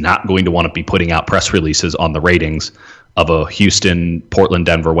league is not going to want to be putting out press releases on the ratings of a Houston, Portland,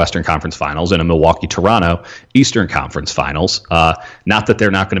 Denver Western Conference Finals and a Milwaukee, Toronto Eastern Conference Finals. Not that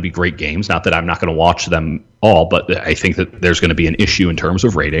they're not going to be great games, not that I'm not going to watch them all, but I think that there's going to be an issue in terms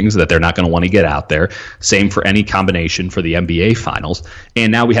of ratings, that they're not going to want to get out there. Same for any combination for the NBA Finals.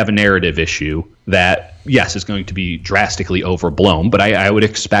 And now we have a narrative issue that, yes, is going to be drastically overblown, but I would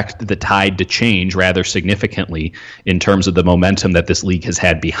expect the tide to change rather significantly in terms of the momentum that this league has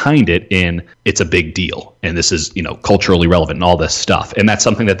had behind it in it's a big deal, and this is, culturally relevant and all this stuff. And that's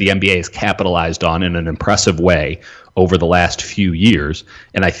something that the NBA has capitalized on in an impressive way over the last few years.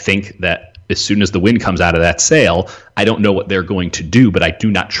 And I think that as soon as the wind comes out of that sail, I don't know what they're going to do, but I do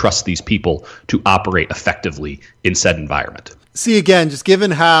not trust these people to operate effectively in said environment. See, again, just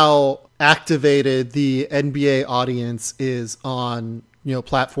given how activated the NBA audience is on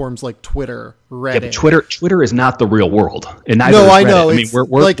platforms like Twitter, Reddit. Yeah, but Twitter is not the real world, and neither is Reddit. I know. I mean,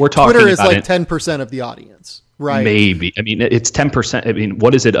 we're talking Twitter is about 10% of the audience, right? Maybe. I mean, it's 10%. I mean,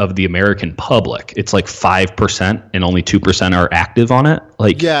 what is it of the American public? It's 5%, and only 2% are active on it.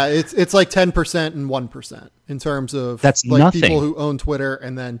 Yeah, it's 10% and 1% in terms of that's nothing. People who own Twitter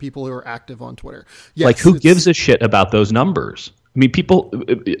and then people who are active on Twitter. Yes, who gives a shit about those numbers? I mean, people,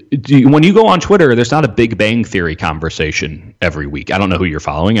 when you go on Twitter, there's not a Big Bang Theory conversation every week. I don't know who you're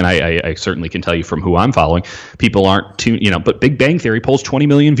following, and I certainly can tell you from who I'm following. People aren't but Big Bang Theory pulls 20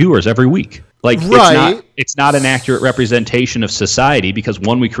 million viewers every week. Right. It's not an accurate representation of society because,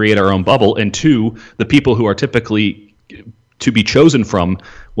 one, we create our own bubble, and two, the people who are typically to be chosen from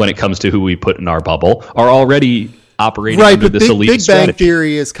when it comes to who we put in our bubble are already operating under this elite Big strategy. Bang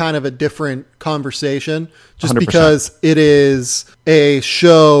Theory is kind of a different conversation just 100%. Because it is a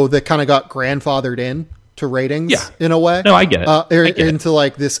show that kind of got grandfathered in to ratings in a way. No, I get it.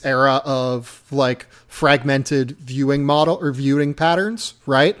 Into this era of fragmented viewing model or viewing patterns,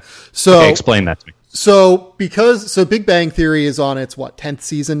 right? So explain that to me. So Big Bang Theory is on its 10th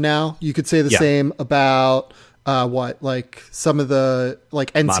season now. You could say the same about some of the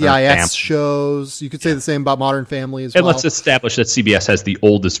NCIS shows. You could say the same about Modern Family as well. And let's establish that CBS has the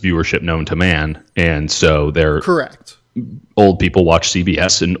oldest viewership known to man, and so they're correct. Old people watch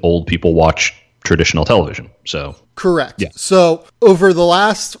CBS, and old people watch traditional television. So correct. Yeah. So over the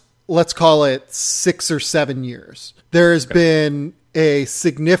last let's call it 6 or 7 years, there has been a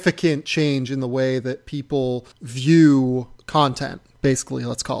significant change in the way that people view content. Basically,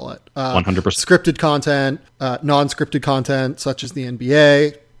 let's call it 100% scripted content, non-scripted content, such as the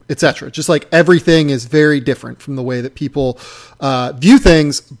NBA, etc. Just like everything is very different from the way that people view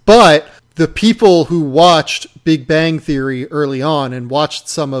things. But the people who watched Big Bang Theory early on and watched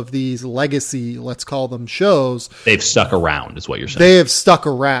some of these legacy, let's call them, shows, they've stuck around, is what you're saying. They have stuck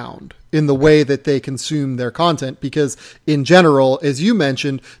around in the way that they consume their content because, in general, as you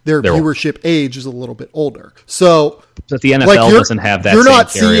mentioned, their viewership age is a little bit older. So the NFL doesn't have that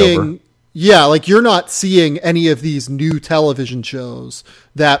same carryover. Yeah, like you're not seeing any of these new television shows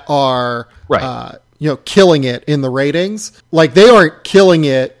that are, killing it in the ratings. Like they aren't killing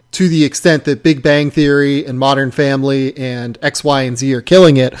it to the extent that Big Bang Theory and Modern Family and X, Y, and Z are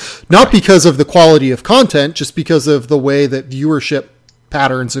killing it, not because of the quality of content, just because of the way that viewership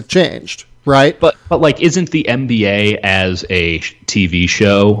patterns have changed, right? But like, isn't the NBA as a TV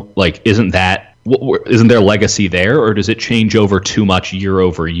show, like, isn't their legacy there, or does it change over too much year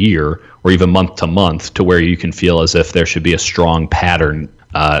over year or even month to month to where you can feel as if there should be a strong pattern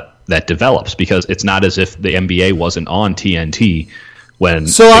that develops? Because it's not as if the NBA wasn't on TNT when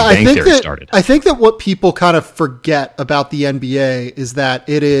Big Bang Theory started. I think that what people kind of forget about the NBA is that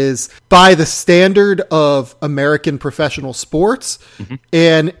it is, by the standard of American professional sports,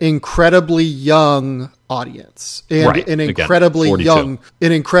 an incredibly young audience and an incredibly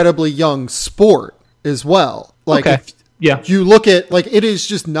young sport as well. Like, you look at, like, it is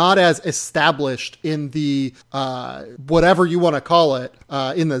just not as established in the whatever you want to call it,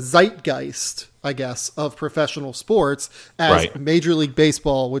 in the zeitgeist, I guess, of professional sports as Major League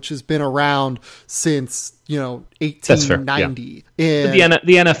Baseball, which has been around since 1890. And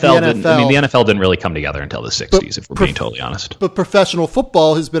the NFL didn't really come together until the 60s, if we're being totally honest. But professional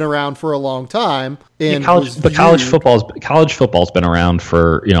football has been around for a long time, and college football's been around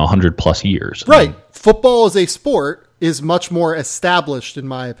for 100 plus years. Right, football as a sport is much more established, in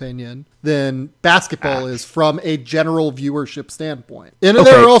my opinion, than basketball is from a general viewership standpoint. And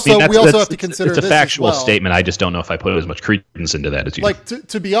we also have to consider it's a factual statement. I just don't know if I put as much credence into that as you. Like,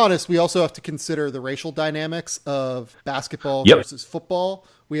 to be honest, we also have to consider the racial dynamics of basketball versus football.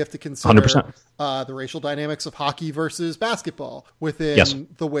 We have to consider the racial dynamics of hockey versus basketball within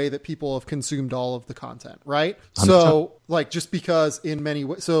the way that people have consumed all of the content, right? 100%. So, like, just because in many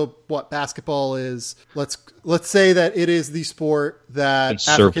ways, so what basketball is, let's say that it is the sport that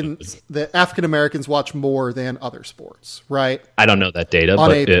African Americans watch more than other sports, right? I don't know that data,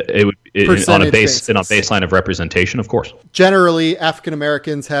 but it would on a baseline of representation, of course. Generally, African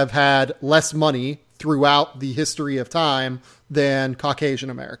Americans have had less money throughout the history of time than Caucasian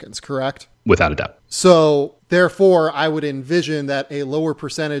Americans, correct? Without a doubt. So, therefore, I would envision that a lower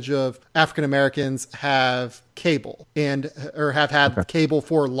percentage of African Americans have cable or have had cable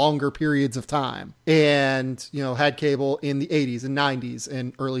for longer periods of time and, had cable in the 80s and 90s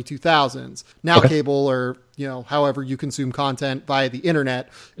and early 2000s. Now cable, or, however you consume content via the internet,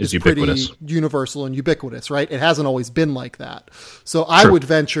 is pretty universal and ubiquitous, right? It hasn't always been like that. So I would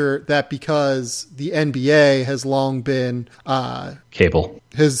venture that because the NBA has long been cable,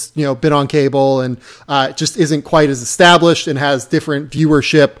 has been on cable and just isn't quite as established and has different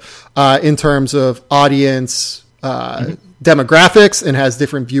viewership in terms of audience demographics, and has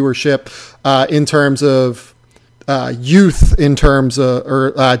different viewership in terms of youth, in terms of,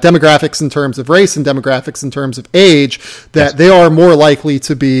 or demographics in terms of race and demographics in terms of age, that they are more likely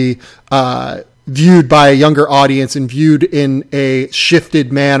to be viewed by a younger audience and viewed in a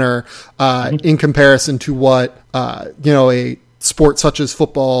shifted manner in comparison to what a sport such as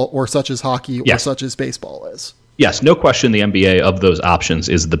football or such as hockey or such as baseball is. Yes, no question the NBA of those options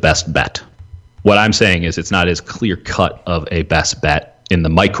is the best bet. What I'm saying is it's not as clear cut of a best bet in the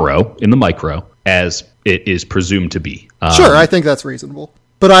micro as it is presumed to be. Sure, I think that's reasonable.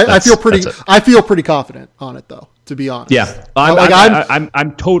 But I feel pretty confident on it, though, to be honest. Yeah,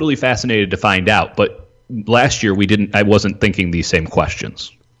 I'm totally fascinated to find out. But last year I wasn't thinking these same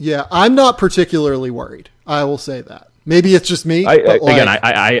questions. Yeah, I'm not particularly worried. I will say that. Maybe it's just me.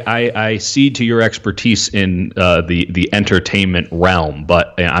 I cede to your expertise in the entertainment realm,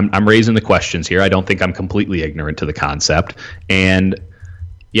 but I'm raising the questions here. I don't think I'm completely ignorant to the concept, and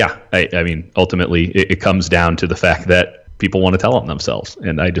I mean, ultimately, it comes down to the fact that people want to tell on themselves,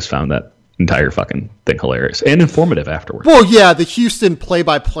 and I just found that entire fucking thing hilarious and informative afterwards. Well, yeah, the Houston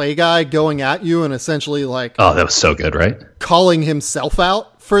play-by-play guy going at you and essentially that was so good, right? Calling himself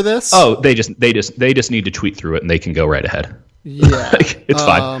out for this. Oh, they just need to tweet through it and they can go right ahead. Yeah. It's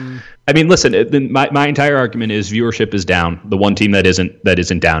fine. I mean, listen, my entire argument is viewership is down. The one team that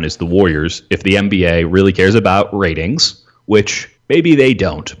isn't down is the Warriors. If the NBA really cares about ratings, which maybe they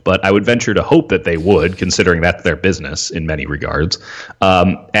don't, but I would venture to hope that they would, considering that's their business in many regards.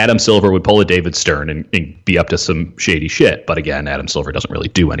 Adam Silver would pull a David Stern and be up to some shady shit. But again, Adam Silver doesn't really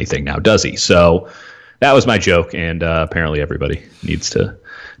do anything now, does he? So that was my joke, and apparently everybody needs to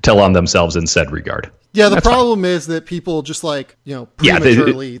tell on themselves in said regard. Yeah, the problem is that people just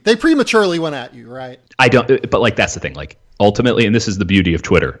prematurely, they prematurely went at you, right? But that's the thing. Like, ultimately, and this is the beauty of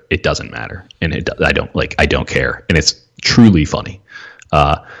Twitter, it doesn't matter, and I don't care, and it's truly funny.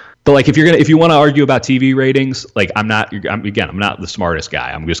 But like, if you want to argue about TV ratings, like, I'm not the smartest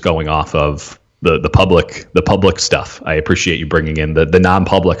guy. I'm just going off of the public stuff. I appreciate you bringing in the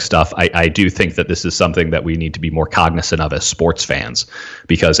non-public stuff. I do think that this is something that we need to be more cognizant of as sports fans,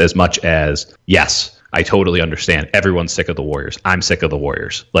 because as much as, yes, I totally understand everyone's sick of the Warriors, I'm sick of the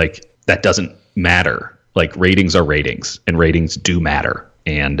Warriors. Like, that doesn't matter. Like, ratings are ratings, and ratings do matter.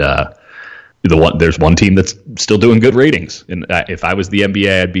 And there's one team that's still doing good ratings. And if I was the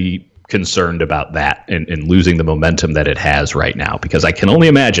NBA, I'd be concerned about that and losing the momentum that it has right now, because I can only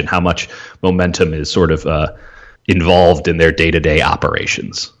imagine how much momentum is sort of involved in their day-to-day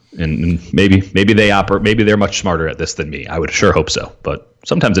operations. And maybe they're much smarter at this than me. I would sure hope so, but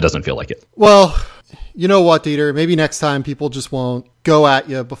sometimes it doesn't feel like it. Well, you know what, Dieter? Maybe next time people just won't go at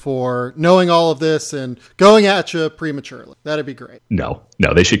you before knowing all of this and going at you prematurely. That'd be great. No,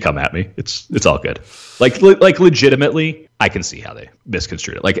 they should come at me. It's all good. Like legitimately, I can see how they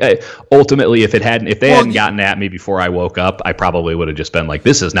misconstrued it. Like, ultimately, if they hadn't gotten at me before I woke up, I probably would have just been like,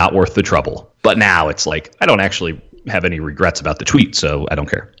 this is not worth the trouble. But now it's like, I don't actually have any regrets about the tweet, so I don't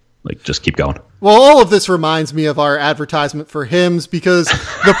care. Like, just keep going. Well, all of this reminds me of our advertisement for Hims, because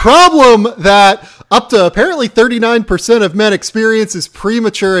the problem that up to apparently 39% of men experience is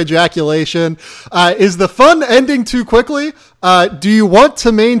premature ejaculation. Is the fun ending too quickly? Do you want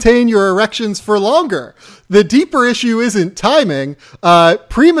to maintain your erections for longer? The deeper issue isn't timing.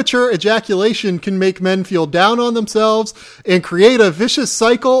 Premature ejaculation can make men feel down on themselves and create a vicious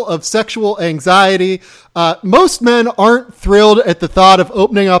cycle of sexual anxiety. Most men aren't thrilled at the thought of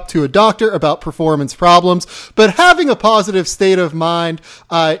opening up to a doctor about performance problems, but having a positive state of mind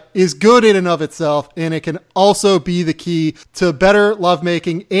is good in and of itself, and it can also be the key to better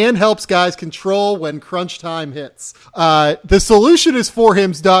lovemaking and helps guys control when crunch time hits. The solution is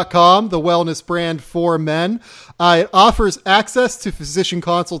forhims.com, the wellness brand for men. It offers access to physician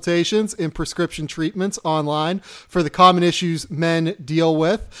consultations and prescription treatments online for the common issues men deal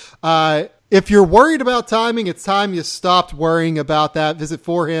with. If you're worried about timing, it's time you stopped worrying about that. Visit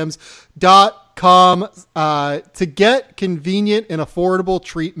forhims.com to get convenient and affordable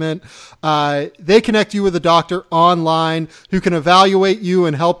treatment. They connect you with a doctor online who can evaluate you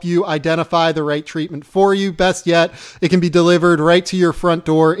and help you identify the right treatment for you. Best yet, it can be delivered right to your front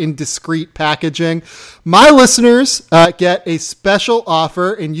door in discreet packaging. My listeners get a special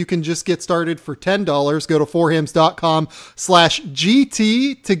offer, and you can just get started for $10. Go to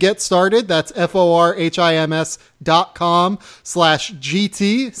forhims.com/GT to get started. That's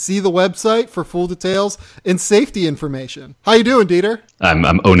forhims.com/GT. See the website for full details and safety information. How you doing, Dieter?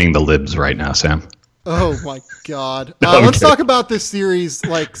 I'm owning the libs right now, Sam. Oh my God. Let's talk about this series,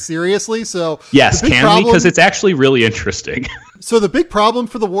 like, seriously. So yes, can we? Because it's actually really interesting. So the big problem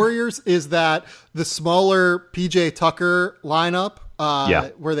for the Warriors is that the smaller PJ Tucker lineup,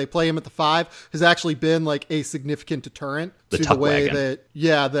 where they play him at the 5, has actually been like a significant deterrent to the way that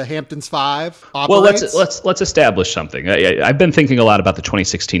the Hamptons 5 operates. Well, let's establish something. I've been thinking a lot about the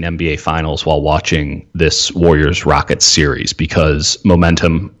 2016 NBA Finals while watching this Warriors-Rockets series, because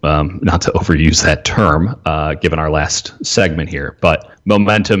momentum, not to overuse that term, given our last segment here, but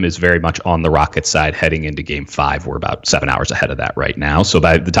momentum is very much on the Rockets side heading into Game 5. We're about 7 hours ahead of that right now. So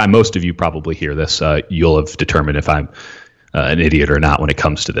by the time most of you probably hear this, you'll have determined if I'm an idiot or not when it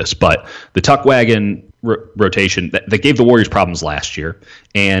comes to this. But the Tuck Wagon rotation that gave the Warriors problems last year,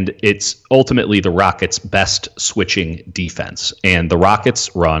 and it's ultimately the Rockets' best switching defense. And the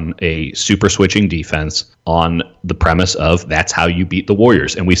Rockets run a super switching defense on the premise of that's how you beat the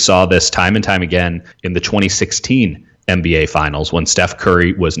Warriors. And we saw this time and time again in the 2016 NBA Finals when Steph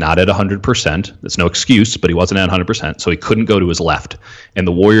Curry was not at 100%. That's no excuse, but he wasn't at 100%, so he couldn't go to his left. And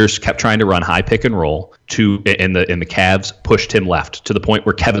the Warriors kept trying to run high pick and roll and the Cavs pushed him left to the point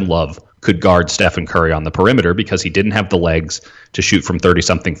where Kevin Love could guard Stephen Curry on the perimeter because he didn't have the legs to shoot from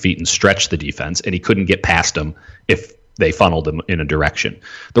 30-something feet and stretch the defense, and he couldn't get past him if they funneled them in a direction.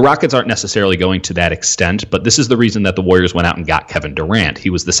 The Rockets aren't necessarily going to that extent, but this is the reason that the Warriors went out and got Kevin Durant. He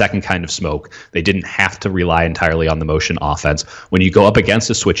was the second kind of smoke. They didn't have to rely entirely on the motion offense. When you go up against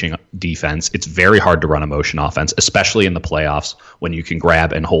a switching defense, it's very hard to run a motion offense, especially in the playoffs when you can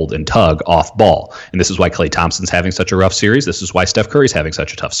grab and hold and tug off ball. And this is why Klay Thompson's having such a rough series. This is why Steph Curry's having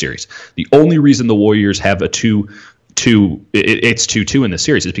such a tough series. The only reason the Warriors have a 2-2 in this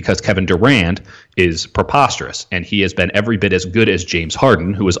series is because Kevin Durant is preposterous, and he has been every bit as good as James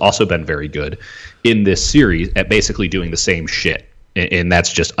Harden, who has also been very good in this series at basically doing the same shit, and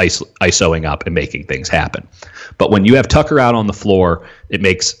that's just isoing up and making things happen. But when you have Tucker out on the floor, it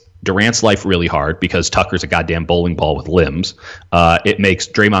makes Durant's life really hard because Tucker's a goddamn bowling ball with limbs. It makes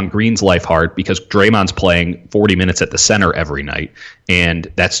Draymond Green's life hard because Draymond's playing 40 minutes at the center every night.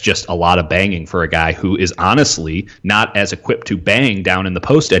 And that's just a lot of banging for a guy who is honestly not as equipped to bang down in the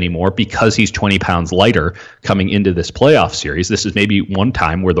post anymore because he's 20 pounds lighter coming into this playoff series. This is maybe one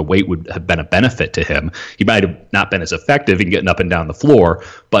time where the weight would have been a benefit to him. He might have not been as effective in getting up and down the floor,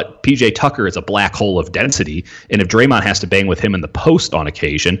 but PJ Tucker is a black hole of density. And if Draymond has to bang with him in the post on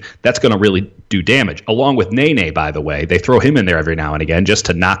occasion, that's going to really do damage. Along with Nene, by the way. They throw him in there every now and again just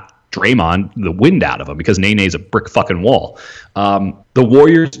to knock Draymond the wind out of him because Nene's a brick fucking wall. The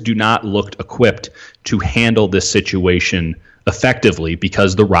Warriors do not look equipped to handle this situation effectively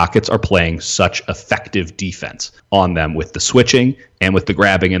because the Rockets are playing such effective defense on them with the switching and with the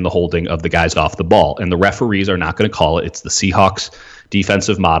grabbing and the holding of the guys off the ball. And the referees are not going to call it. It's the Seahawks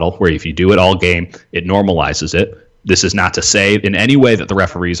defensive model where if you do it all game, it normalizes it. This is not to say in any way that the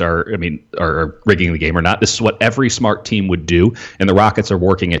referees are rigging the game or not. This is what every smart team would do, and the Rockets are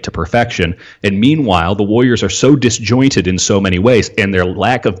working it to perfection. And meanwhile, the Warriors are so disjointed in so many ways, and their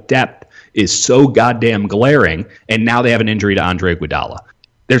lack of depth is so goddamn glaring, and now they have an injury to Andre Iguodala.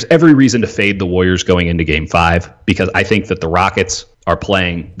 There's every reason to fade the Warriors going into Game 5 because I think that the Rockets are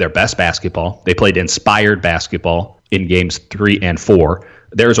playing their best basketball. They played inspired basketball in Games 3 and 4.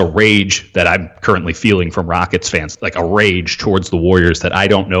 There's a rage that I'm currently feeling from Rockets fans, like a rage towards the Warriors that I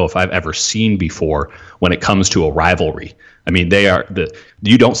don't know if I've ever seen before when it comes to a rivalry. I mean,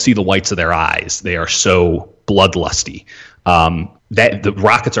 you don't see the whites of their eyes. They are so bloodlusty. That the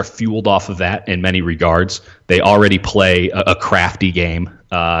Rockets are fueled off of that in many regards. They already play a crafty game.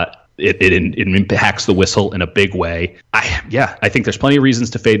 It impacts the whistle in a big way. I think there's plenty of reasons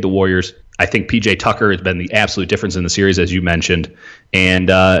to fade the Warriors. I think PJ Tucker has been the absolute difference in the series, as you mentioned. And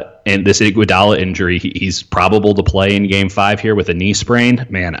this Iguodala injury, he's probable to play in Game 5 here with a knee sprain.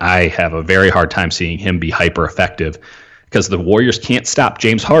 Man, I have a very hard time seeing him be hyper effective because the Warriors can't stop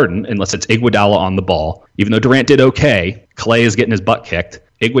James Harden unless it's Iguodala on the ball. Even though Durant did okay, Klay is getting his butt kicked.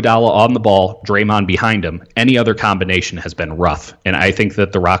 Iguodala on the ball, Draymond behind him. Any other combination has been rough. And I think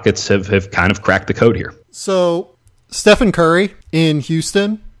that the Rockets have kind of cracked the code here. So Stephen Curry in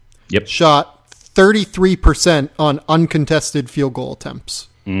Houston shot 33% on uncontested field goal attempts.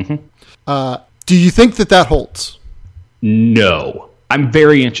 Mm-hmm. Do you think that holds? No. I'm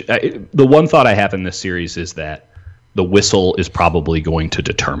very interested. The one thought I have in this series is that the whistle is probably going to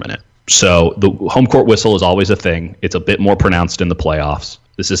determine it. So the home court whistle is always a thing. It's a bit more pronounced in the playoffs.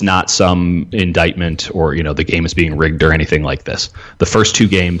 This is not some indictment or, the game is being rigged or anything like this. The first two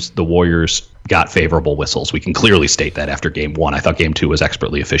games, the Warriors got favorable whistles. We can clearly state that after Game 1. I thought Game 2 was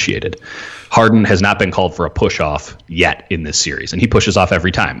expertly officiated. Harden has not been called for a push-off yet in this series, and he pushes off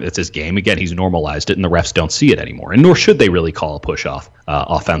every time. It's his game. Again, he's normalized it, and the refs don't see it anymore, and nor should they really call a push-off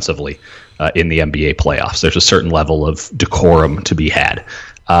offensively in the NBA playoffs. There's a certain level of decorum to be had.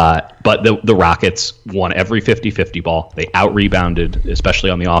 But the Rockets won every 50-50 ball. They out-rebounded, especially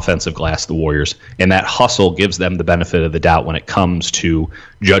on the offensive glass, the Warriors. And that hustle gives them the benefit of the doubt when it comes to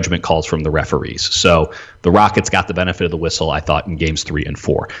judgment calls from the referees. So the Rockets got the benefit of the whistle, I thought, in Games 3 and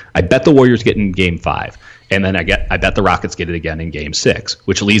 4. I bet the Warriors get in Game 5. And then I bet the Rockets get it again in Game 6,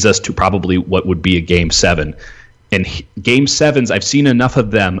 which leads us to probably what would be a Game 7. And Game 7s, I've seen enough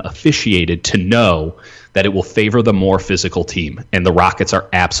of them officiated to know that it will favor the more physical team. And the Rockets are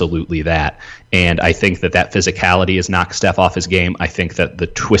absolutely that. And I think that physicality has knocked Steph off his game. I think that the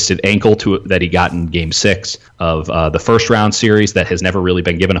twisted ankle that he got in Game 6 of the first round series that has never really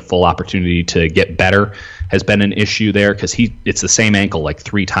been given a full opportunity to get better has been an issue there because it's the same ankle like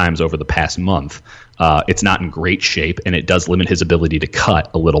 3 times over the past month. It's not in great shape, and it does limit his ability to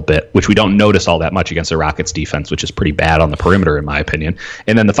cut a little bit, which we don't notice all that much against the Rockets defense, which is pretty bad on the perimeter, in my opinion.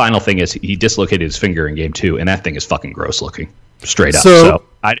 And then the final thing is he dislocated his finger in Game 2, and that thing is fucking gross looking, straight up. So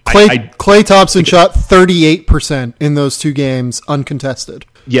Klay Thompson shot 38% in those 2 games uncontested.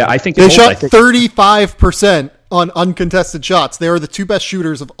 Yeah, I think they shot 35% on uncontested shots. They are the 2 best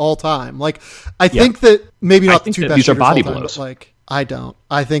shooters of all time. Like, I think that maybe not the 2 best these shooters are body of all time, blows. but like, I don't.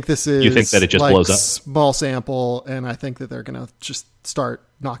 I think this is. You think that it just like, blows up? Small sample, and I think that they're going to just start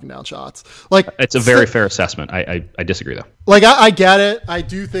knocking down shots. Like, it's a very fair assessment. I disagree though. Like, I get it. I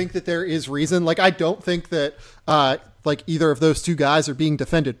do think that there is reason. Like, I don't think that like either of those 2 guys are being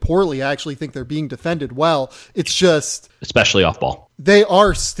defended poorly. I actually think they're being defended well. It's just, especially off ball, they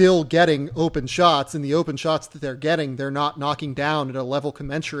are still getting open shots, and the open shots that they're getting, they're not knocking down at a level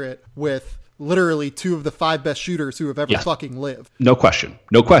commensurate with literally 2 of the 5 best shooters who have ever fucking lived. No question.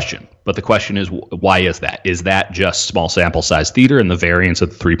 But the question is, why is that? Is that just small sample size theater and the variance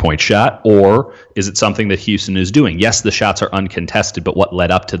of the 3-point shot? Or is it something that Houston is doing? Yes, the shots are uncontested, but what led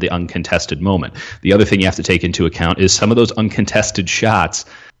up to the uncontested moment? The other thing you have to take into account is some of those uncontested shots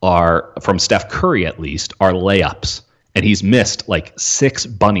are, from Steph Curry at least, are layups. And he's missed like 6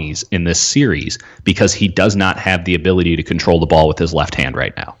 bunnies in this series because he does not have the ability to control the ball with his left hand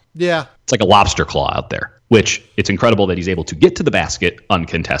right now. Yeah. It's like a lobster claw out there, which it's incredible that he's able to get to the basket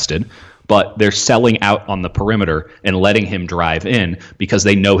uncontested, but they're selling out on the perimeter and letting him drive in because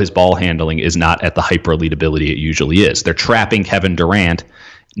they know his ball handling is not at the hyper elite ability it usually is. They're trapping Kevin Durant,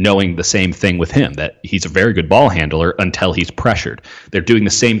 knowing the same thing with him, that he's a very good ball handler until he's pressured. They're doing the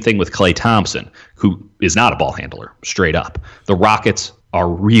same thing with Klay Thompson, who is not a ball handler, straight up. The Rockets are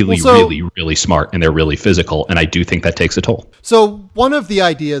really smart, and they're really physical, and I do think that takes a toll. So one of the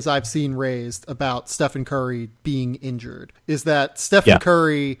ideas I've seen raised about Stephen Curry being injured is that Stephen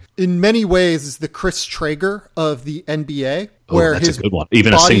Curry, in many ways, is the Chris Traeger of the NBA. Where that's a good one.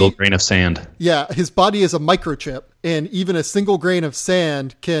 Even body, a single grain of sand. Yeah, his body is a microchip, and even a single grain of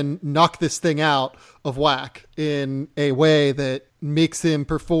sand can knock this thing out of whack in a way that makes him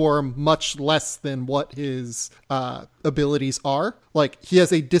perform much less than what his abilities are. Like, he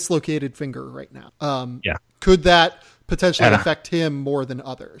has a dislocated finger right now. Could that potentially affect him more than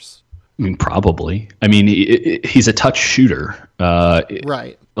others? I mean, probably. I mean, he's a touch shooter.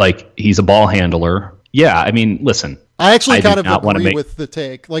 Right. Like, he's a ball handler. Yeah, I mean, listen. I actually kind of agree with the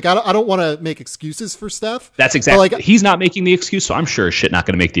take. Like, I don't want to make excuses for Steph. That's exactly. Like, he's not making the excuse, so I'm sure shit not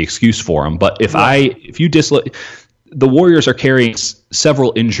going to make the excuse for him. But if you dislocate, the Warriors are carrying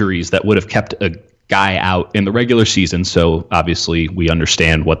several injuries that would have kept a guy out in the regular season. So obviously we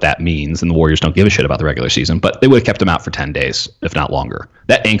understand what that means, and the Warriors don't give a shit about the regular season. But they would have kept him out for 10 days, if not longer.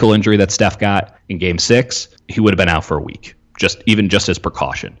 That ankle injury that Steph got in Game 6, he would have been out for a week, just as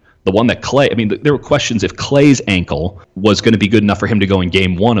precaution. The one that Klay, I mean, there were questions if Klay's ankle was going to be good enough for him to go in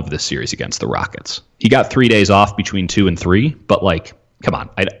Game 1 of this series against the Rockets. He got 3 days off between 2 and 3, but like, come on,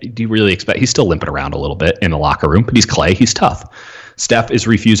 do you really expect? He's still limping around a little bit in the locker room, but he's Klay, he's tough. Steph is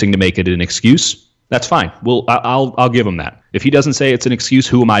refusing to make it an excuse. That's fine. I'll give him that. If he doesn't say it's an excuse,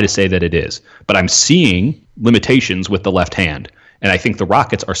 who am I to say that it is? But I'm seeing limitations with the left hand, and I think the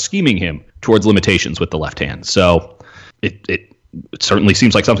Rockets are scheming him towards limitations with the left hand. So it certainly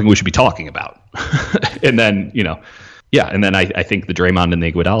seems like something we should be talking about. And then, and then I think the Draymond and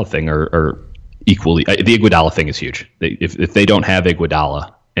the Iguodala thing are equally. The Iguodala thing is huge. If they don't have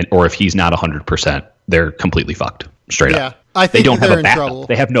Iguodala, or if he's not 100%, they're completely fucked. Straight up. I think they don't have a backup. Trouble.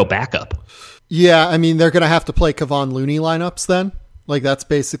 They have no backup. Yeah, I mean, they're going to have to play Kevon Looney lineups then. Like, that's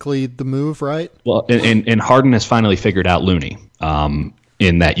basically the move, right? Well, and Harden has finally figured out Looney,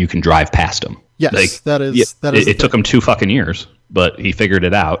 in that you can drive past him. Yes, that is. It took him 2 fucking years, but he figured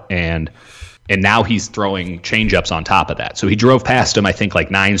it out, and now he's throwing change-ups on top of that. So he drove past him, I think, like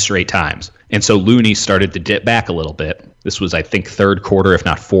 9 straight times. And so Looney started to dip back a little bit. This was, I think, third quarter, if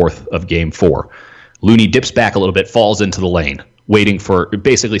not fourth, of Game 4. Looney dips back a little bit, falls into the lane, waiting for,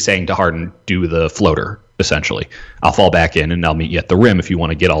 basically saying to Harden, do the floater, essentially. I'll fall back in, and I'll meet you at the rim if you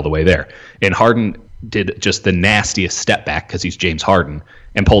want to get all the way there. And Harden did just the nastiest step back, because he's James Harden,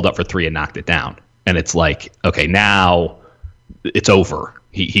 and pulled up for 3 and knocked it down. And it's like, okay, now it's over.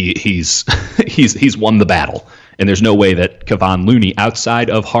 He's won the battle, and there's no way that Kevon Looney, outside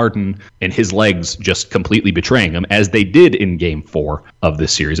of Harden and his legs just completely betraying him, as they did in Game 4 of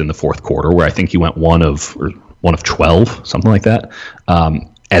this series in the fourth quarter, where I think he went 1 of 12, something like that.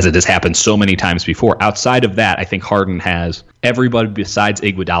 As it has happened so many times before. Outside of that, I think Harden has everybody besides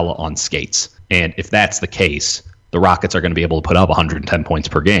Iguodala on skates, and if that's the case, the Rockets are going to be able to put up 110 points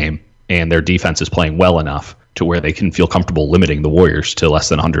per game, and their defense is playing well enough to where they can feel comfortable limiting the Warriors to less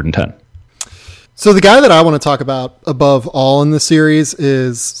than 110. So the guy that I want to talk about above all in the series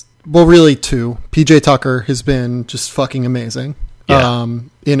is, well, really 2. PJ Tucker has been just fucking amazing. Yeah.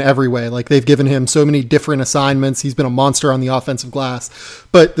 In every way. Like, they've given him so many different assignments. He's been a monster on the offensive glass.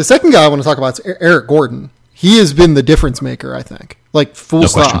 But the second guy I want to talk about is Eric Gordon. He has been the difference maker, I think. Like, full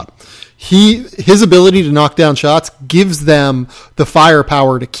stop. His ability to knock down shots gives them the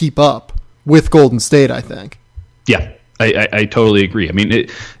firepower to keep up with Golden State, I think. Yeah, I totally agree. I mean,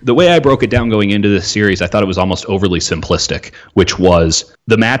 the way I broke it down going into this series, I thought it was almost overly simplistic, which was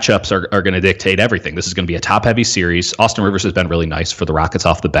the matchups are going to dictate everything. This is going to be a top-heavy series. Austin Rivers has been really nice for the Rockets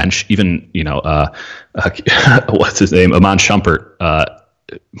off the bench. Even, what's his name? Iman Shumpert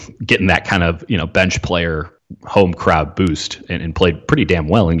getting that kind of, bench player home crowd boost and played pretty damn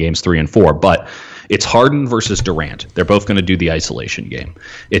well in games 3 and 4. But it's Harden versus Durant. They're both going to do the isolation game.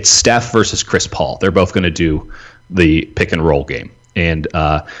 It's Steph versus Chris Paul. They're both going to do the pick and roll game. And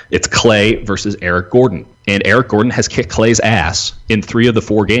it's Klay versus Eric Gordon. And Eric Gordon has kicked Klay's ass in 3 of the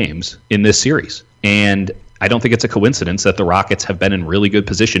 4 games in this series. And I don't think it's a coincidence that the Rockets have been in really good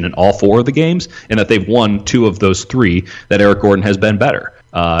position in all 4 of the games and that they've won 2 of those 3 that Eric Gordon has been better.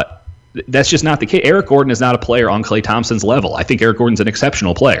 That's just not the case. Eric Gordon is not a player on Klay Thompson's level. I think Eric Gordon's an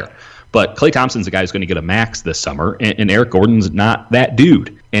exceptional player. But Klay Thompson's a guy who's going to get a max this summer, and Eric Gordon's not that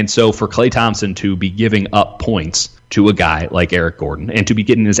dude. And so for Klay Thompson to be giving up points to a guy like Eric Gordon and to be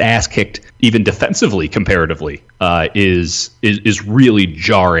getting his ass kicked even defensively comparatively is really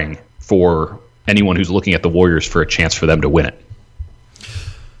jarring for anyone who's looking at the Warriors for a chance for them to win it.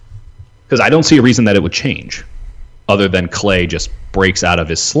 Because I don't see a reason that it would change other than Klay just breaks out of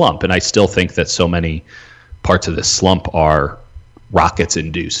his slump. And I still think that so many parts of this slump are Rockets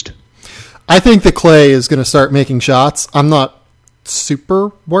induced. I think that Klay is going to start making shots. I'm not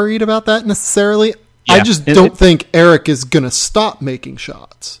super worried about that necessarily. Yeah, I just don't think Eric is going to stop making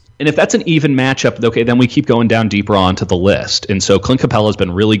shots. And if that's an even matchup, okay, then we keep going down deeper onto the list. And so Clint Capella has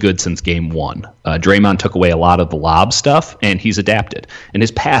been really good since game 1. Draymond took away a lot of the lob stuff, and he's adapted. And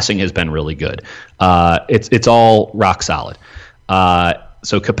his passing has been really good. It's all rock solid.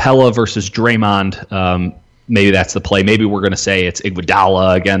 So Capella versus Draymond, maybe that's the play. Maybe we're going to say it's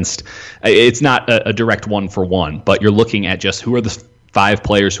Iguodala against. It's not a direct 1-for-1, but you're looking at just who are the 5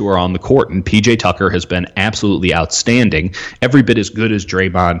 players who are on the court, and PJ Tucker has been absolutely outstanding, every bit as good as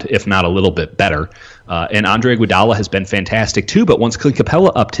Draymond, if not a little bit better. And Andre Iguodala has been fantastic too, but once Clint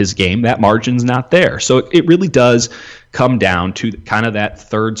Capella upped his game, that margin's not there. So it really does come down to kind of that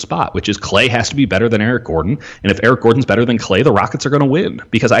third spot, which is Klay has to be better than Eric Gordon. And if Eric Gordon's better than Klay, the Rockets are going to win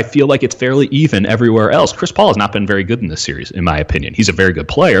because I feel like it's fairly even everywhere else. Chris Paul has not been very good in this series, in my opinion. He's a very good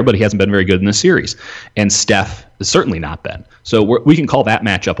player, but he hasn't been very good in this series. And Steph has certainly not been. So we can call that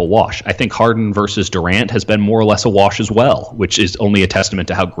matchup a wash. I think Harden versus Durant has been more or less a wash as well, which is only a testament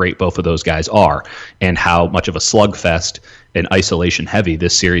to how great both of those guys are and how much of a slugfest and isolation heavy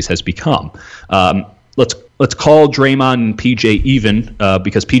this series has become. Let's call Draymond and PJ even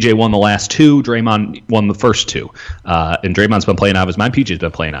because PJ won the last 2, Draymond won the first 2. And Draymond's been playing out of his mind, PJ's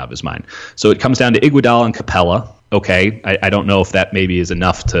been playing out of his mind. So it comes down to Iguodala and Capella. Okay, I don't know if that maybe is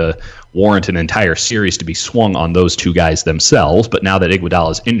enough to warrant an entire series to be swung on those 2 guys themselves, but now that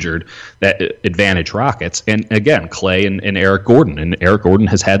Iguodala is injured, that advantage Rockets. And again, Klay and Eric Gordon, and Eric Gordon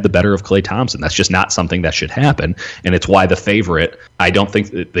has had the better of Klay Thompson. That's just not something that should happen, and it's why the favorite, I don't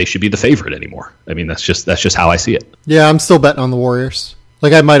think that they should be the favorite anymore. I mean, that's just how I see it. Yeah, I'm still betting on the Warriors.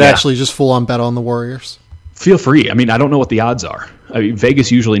 Like, I might actually just full on bet on the Warriors. Feel free. I mean, I don't know what the odds are. I mean,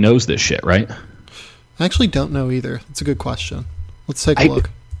 Vegas usually knows this shit, right? I actually don't know either. That's a good question. Let's take a look.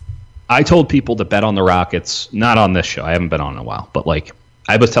 I told people to bet on the Rockets, not on this show. I haven't been on in a while, but like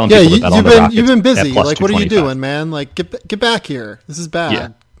I was telling people to bet on the Rockets. You've been busy. Like, what are you doing, man? Like, get back here. This is bad. Yeah,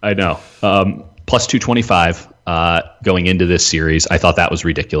 I know. Plus 225 going into this series. I thought that was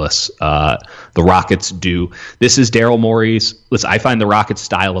ridiculous. The Rockets do. This is Daryl Morey's. Listen, I find the Rockets'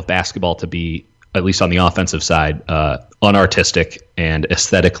 style of basketball to be, at least on the offensive side, unartistic and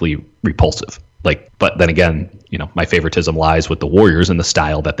aesthetically repulsive. But then again, my favoritism lies with the Warriors and the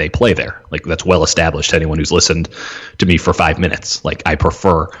style that they play there. Like, that's well established to anyone who's listened to me for 5 minutes. Like, I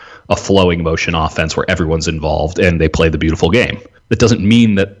prefer a flowing motion offense where everyone's involved and they play the beautiful game. That doesn't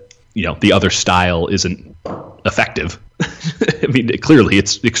mean that, the other style isn't effective. I mean, clearly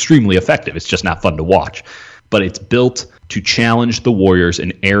it's extremely effective. It's just not fun to watch. But it's built to challenge the Warriors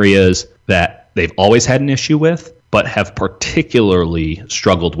in areas that they've always had an issue with, but have particularly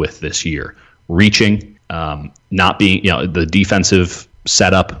struggled with this year. Reaching, not being, the defensive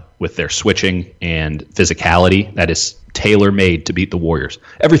setup with their switching and physicality that is tailor-made to beat the Warriors.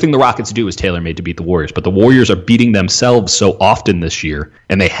 Everything the Rockets do is tailor-made to beat the Warriors, but the Warriors are beating themselves so often this year,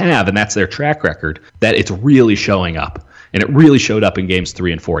 and that's their track record, that it's really showing up. And it really showed up in games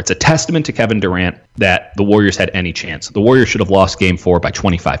 3 and 4. It's a testament to Kevin Durant that the Warriors had any chance. The Warriors should have lost game 4 by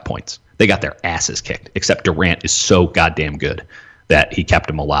 25 points. They got their asses kicked, except Durant is so goddamn good that he kept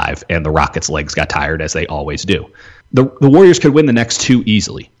them alive, and the Rockets' legs got tired, as they always do. the Warriors could win the next 2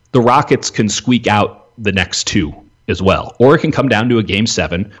 easily. The Rockets can squeak out the next 2 as well. Or it can come down to a Game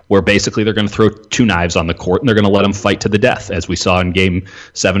 7 where basically they're going to throw 2 knives on the court and they're going to let them fight to the death, as we saw in Game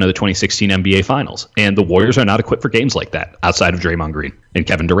 7 of the 2016 NBA Finals. And the Warriors are not equipped for games like that outside of Draymond Green and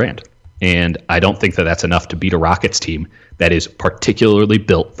Kevin Durant. And I don't think that that's enough to beat a Rockets team that is particularly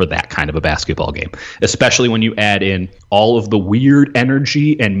built for that kind of a basketball game, especially when you add in all of the weird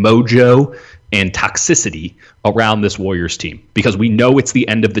energy and mojo and toxicity around this Warriors team, because we know it's the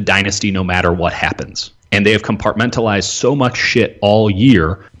end of the dynasty no matter what happens. And they have compartmentalized so much shit all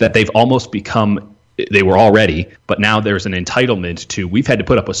year that they've almost become, they were already, but now there's an entitlement to, we've had to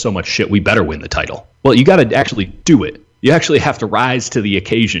put up with so much shit, we better win the title. Well, you got to actually do it. You actually have to rise to the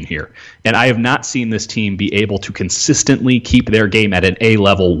occasion here. And I have not seen this team be able to consistently keep their game at an A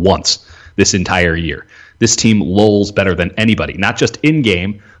level once this entire year. This team lulls better than anybody, not just in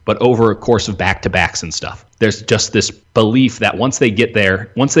game, but over a course of back-to-backs and stuff. There's just this belief that once they get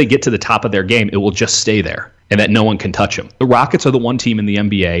there, once they get to the top of their game, it will just stay there and that no one can touch them. The Rockets are the one team in the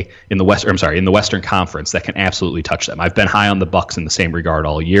NBA, in the Western Conference that can absolutely touch them. I've been high on the Bucks in the same regard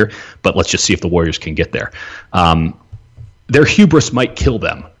all year, but let's just see if the Warriors can get there. Their hubris might kill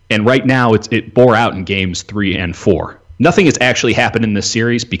them. And right now it bore out in games 3 and 4. Nothing has actually happened in this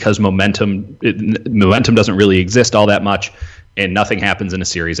series because momentum doesn't really exist all that much, and nothing happens in a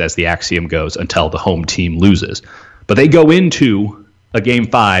series, as the axiom goes, until the home team loses. But they go into a Game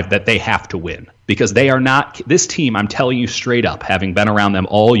 5 that they have to win, because they are not, this team, I'm telling you straight up, having been around them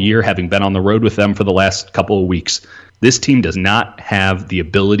all year, having been on the road with them for the last couple of weeks, this team does not have the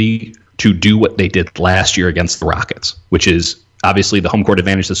ability to do what they did last year against the Rockets, which is obviously the home court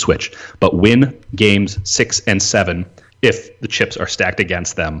advantage is switched, but win games 6 and 7 if the chips are stacked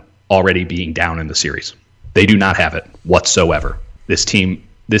against them already being down in the series. They do not have it whatsoever. This team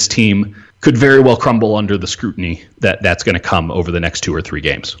could very well crumble under the scrutiny that's going to come over the next 2 or 3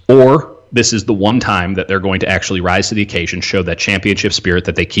 games. Or this is the one time that they're going to actually rise to the occasion, show that championship spirit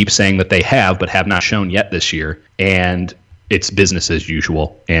that they keep saying that they have but have not shown yet this year, and it's business as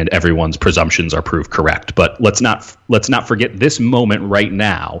usual, and everyone's presumptions are proved correct. But let's not forget this moment right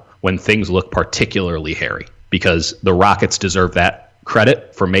now when things look particularly hairy, because the Rockets deserve that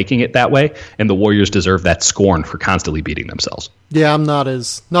credit for making it that way, and the Warriors deserve that scorn for constantly beating themselves. Yeah, I'm not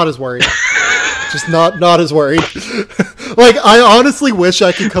as worried. Just not as worried. Like, I honestly wish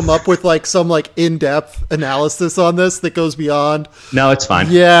I could come up with like some like in-depth analysis on this that goes beyond. No, it's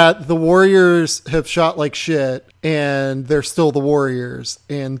fine. Yeah, the Warriors have shot like shit, and they're still the Warriors,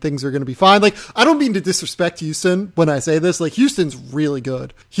 and things are going to be fine. Like, I don't mean to disrespect Houston when I say this. Like, Houston's really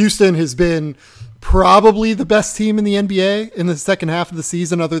good. Houston has been probably the best team in the NBA in the second half of the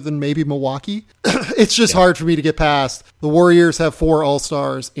season, other than maybe Milwaukee. It's just hard for me to get past. The Warriors have 4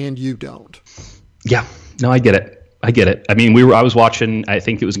 All-Stars, and you don't. Yeah, no, I get it. I mean, I was watching, I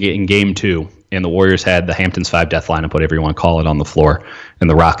think it was in Game 2, and the Warriors had the Hamptons 5 death lineup, whatever you want to call it, on the floor, and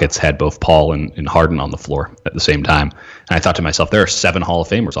the Rockets had both Paul and Harden on the floor at the same time. And I thought to myself, there are 7 Hall of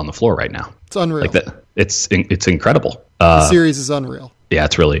Famers on the floor right now. It's unreal. Like that, it's incredible. The series is unreal. Yeah,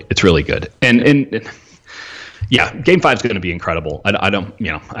 it's really good. And yeah, Game 5 is going to be incredible.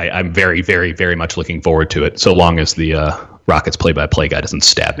 I'm very, very, very much looking forward to it, so long as the Rockets play-by-play guy doesn't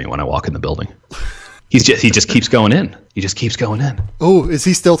stab me when I walk in the building. He just keeps going in. He just keeps going in. Oh, is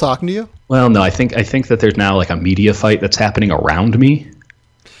he still talking to you? Well, no, I think that there's now like a media fight that's happening around me.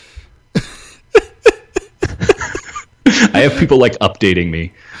 I have people like updating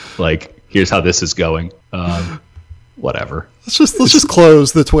me, like, here's how this is going. Whatever. Let's just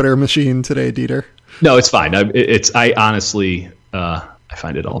close the Twitter machine today, Dieter. No, it's fine. I honestly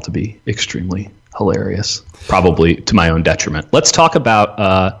find it all to be extremely hilarious, probably to my own detriment. Let's talk about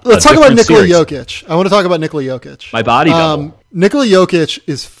Nikola Jokic. I want to talk about Nikola Jokic. My body double. Nikola Jokic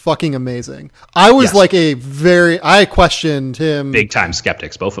is fucking amazing. I was I questioned him. Big time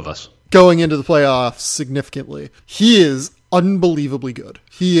skeptics, both of us. Going into the playoffs significantly. He is unbelievably good.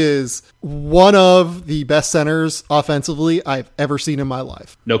 He is one of the best centers offensively I've ever seen in my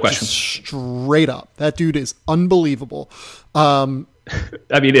life. No question. Just straight up. That dude is unbelievable. I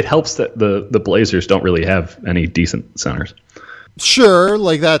mean, it helps that the Blazers don't really have any decent centers. Sure,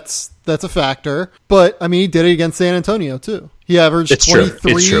 like that's a factor. But, I mean, he did it against San Antonio, too. He averaged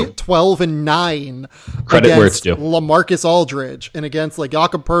 23, 12, and 9 Credit where it's due. LaMarcus Aldridge and against, like,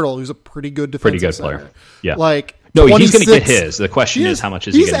 Jakob Poeltl, who's a pretty good defensive center. Player. Yeah. Like, no, he's going to get his. The question is, how much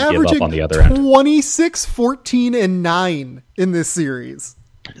is he going to give up on the other end? 26, 14, and 9 in this series.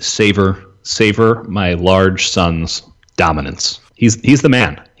 Savor my large son's dominance. He's the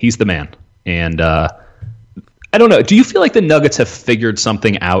man. He's the man. And I don't know. Do you feel like the Nuggets have figured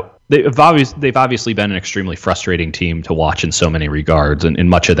something out? They've obviously been an extremely frustrating team to watch in so many regards, and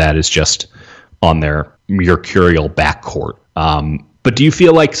much of that is just on their mercurial backcourt. But do you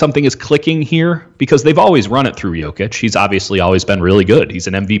feel like something is clicking here? Because they've always run it through Jokic. He's obviously always been really good. He's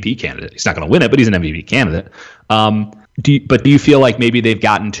an MVP candidate. He's not going to win it, but he's an MVP candidate. Do you feel like maybe they've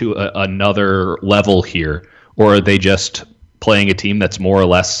gotten to another level here, or are they just playing a team that's more or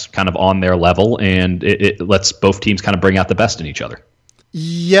less kind of on their level, and it lets both teams kind of bring out the best in each other?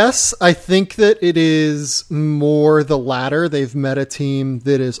 Yes, I think that it is more the latter. They've met a team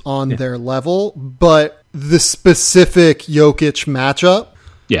that is on their level, but the specific Jokic matchup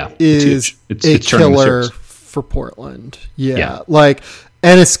is a killer for Portland. Yeah. Like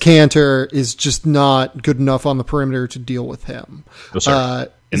Enes Kanter is just not good enough on the perimeter to deal with him. No,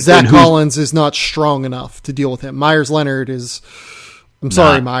 Zach Collins is not strong enough to deal with him. Myers Leonard is, I'm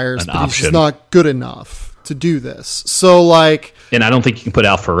sorry, Myers, but he's just not good enough to do this. So, like... And I don't think you can put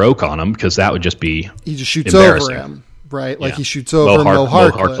Al Farouk on him, because that would just be he just shoots over him, right? Like, he shoots over Mo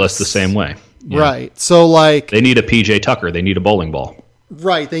Harkless the same way. Yeah. Right. So, like... They need a PJ Tucker. They need a bowling ball.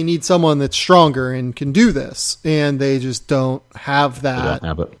 Right. They need someone that's stronger and can do this. And they just don't have that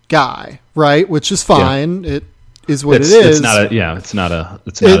guy, right? Which is fine. Yeah. It is what it is. It's not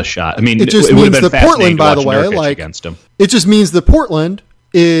a shot. I mean, it just means that Portland, by the way, like, against him. It just means that Portland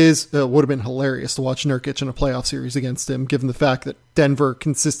would have been hilarious to watch Nurkic in a playoff series against him, given the fact that Denver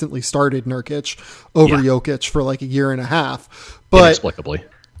consistently started Nurkic over Jokic for like a year and a half. But inexplicably.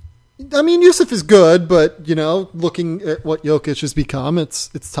 I mean, Yusuf is good, but looking at what Jokic has become, it's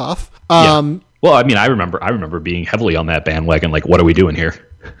tough. Well, I mean, I remember being heavily on that bandwagon. Like, what are we doing here?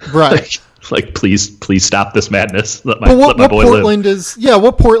 Right. like, please stop this madness. Let my boy Portland live.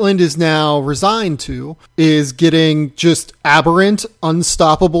 What Portland is now resigned to is getting just aberrant,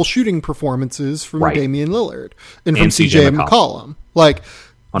 unstoppable shooting performances from Damian Lillard and from CJ McCollum. Like,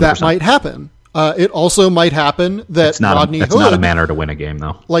 100%. That might happen. It also might happen that Rodney Hood... That's not a manner to win a game,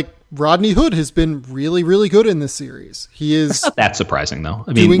 though. Like, Rodney Hood has been really, really good in this series. He is... That's not that surprising, though.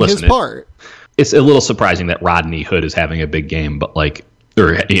 I mean, doing his part. It's a little surprising that Rodney Hood is having a big game, but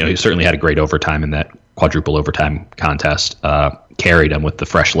he certainly had a great overtime in that quadruple overtime contest, carried him with the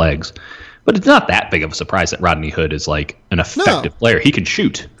fresh legs. But it's not that big of a surprise that Rodney Hood is like an effective player. He can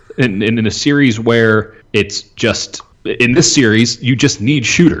shoot. In a series where it's just... In this series, you just need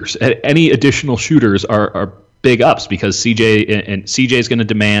shooters. Any additional shooters are big ups, because CJ is going to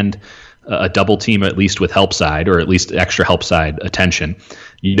demand a double team, at least with help side, or at least extra help side attention.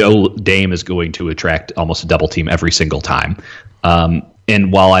 Dame is going to attract almost a double team every single time.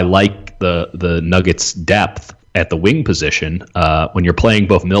 And while I like the Nuggets' depth at the wing position, when you're playing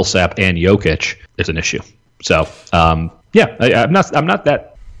both Millsap and Jokic, it's an issue. So I'm not that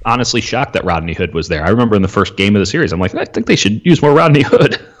honestly shocked that Rodney Hood was there. I remember in the first game of the series, I'm like, I think they should use more Rodney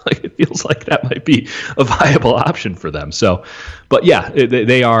Hood. Like, it feels like that might be a viable option for them. So, but yeah,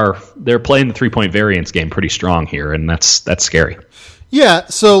 they're playing the 3-point variance game pretty strong here, and that's scary. Yeah.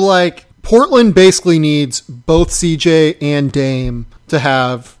 So like, Portland basically needs both CJ and Dame to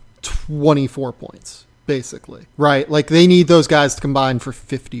have 24 points, basically, right? Like, they need those guys to combine for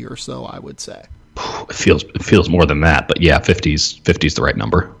 50 or so, I would say. It feels more than that, but yeah, 50's the right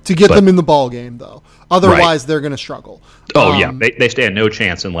number to get them in the ball game, though. Otherwise, they're going to struggle. Oh yeah, they stand no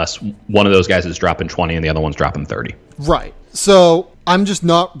chance unless one of those guys is dropping 20 and the other one's dropping 30. Right. So I'm just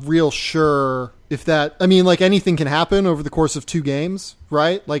not real sure if that. I mean, like, anything can happen over the course of 2 games,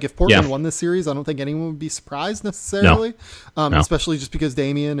 right? Like, if Portland won this series, I don't think anyone would be surprised necessarily. No. Especially just because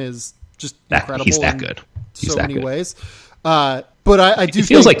Damian is just incredible. He's that good. He's so many ways. But I do. It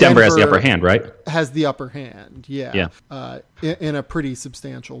feels like Denver has the upper hand, right? Has the upper hand, yeah. In a pretty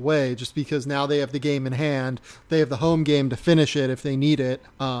substantial way, just because now they have the game in hand. They have the home game to finish it if they need it,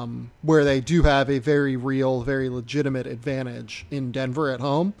 where they do have a very real, very legitimate advantage in Denver at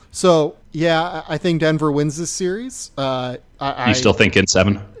home. So, yeah, I think Denver wins this series. You still think in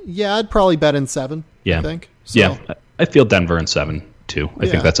 7? Yeah, I'd probably bet in 7. Yeah. I think. So, yeah, I feel Denver in 7, too. I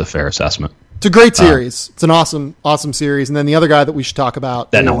think that's a fair assessment. It's a great series. It's an awesome series. And then the other guy that we should talk about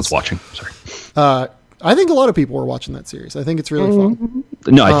that no one's watching. Sorry. I think a lot of people are watching that series. I think it's really fun.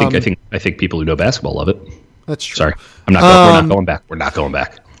 No, I think people who know basketball love it. That's true. Sorry, we're not going back. We're not going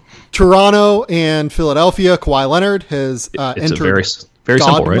back. Toronto and Philadelphia. Kawhi Leonard has entered very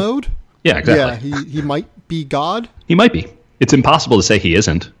God simple, right? mode. Yeah, exactly. Yeah, he might be God. He might be. It's impossible to say he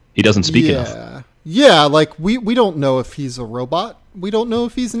isn't. He doesn't speak enough. Yeah, like we don't know if he's a robot. We don't know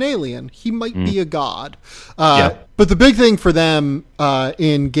if he's an alien. He might be a god. But But the big thing for them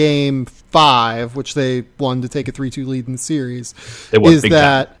in Game 5, which they won to take a 3-2 lead in the series, is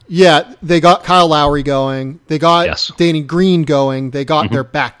that, they got Kyle Lowry going. They got Danny Green going. They got their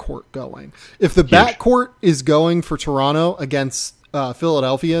backcourt going. If the backcourt is going for Toronto against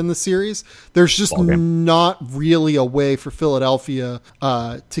Philadelphia in the series, there's just not really a way for Philadelphia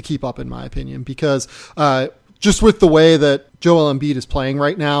to keep up, in my opinion, because just with the way that Joel Embiid is playing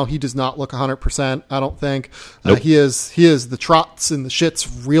right now, he does not look 100%, I don't think. Nope. He is the trots and the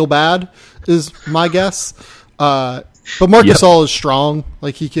shits real bad, is my guess. But Marc Gasol is strong.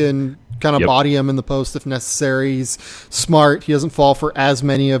 Like, he can kind of body him in the post if necessary. He's smart. He doesn't fall for as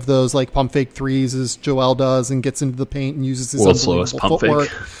many of those like pump fake threes as Joel does, and gets into the paint and uses his unbelievable footwork.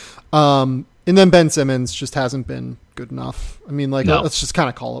 And then Ben Simmons just hasn't been good enough. I mean, let's just kind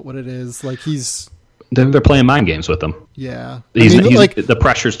of call it what it is. Like, they're playing mind games with him. Yeah. The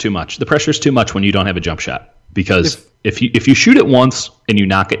pressure's too much. The pressure's too much when you don't have a jump shot, because if you shoot it once and you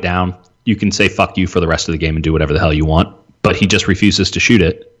knock it down, you can say fuck you for the rest of the game and do whatever the hell you want. But he just refuses to shoot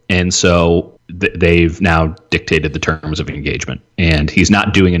it, and so they've now dictated the terms of engagement, and he's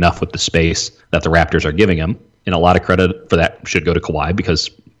not doing enough with the space that the Raptors are giving him. And a lot of credit for that should go to Kawhi, because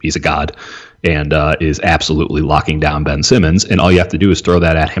he's a god and is absolutely locking down Ben Simmons. And all you have to do is throw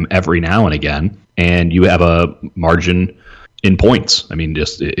that at him every now and again, and you have a margin in points. I mean,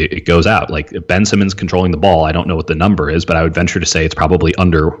 just it goes out. Like, Ben Simmons controlling the ball, I don't know what the number is, but I would venture to say it's probably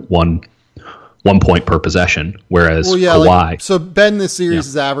under one point per possession, whereas Kawhi... so Ben this series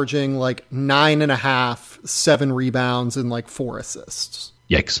is averaging 9.5, 7 rebounds, and 4 assists.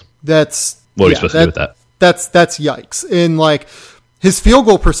 Yikes. That's... What are you supposed to do with that? That's yikes. And his field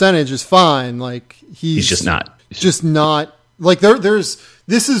goal percentage is fine. He's just not.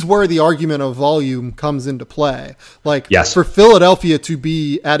 This is where the argument of volume comes into play. Yes. For Philadelphia to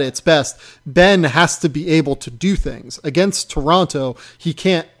be at its best, Ben has to be able to do things. Against Toronto, he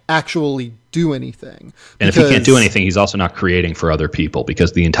can't actually do anything. And if he can't do anything, he's also not creating for other people,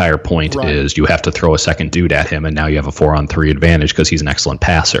 because the entire point is you have to throw a second dude at him, and now you have a 4-on-3 advantage because he's an excellent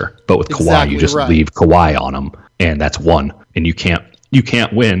passer. But with Kawhi, you just leave Kawhi on him, and that's one. And you can't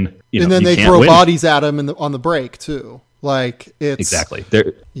win. And then they throw bodies at him on the break too. It's exactly.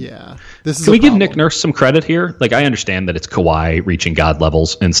 This is. Can we give Nick Nurse some credit here? I understand that it's Kawhi reaching God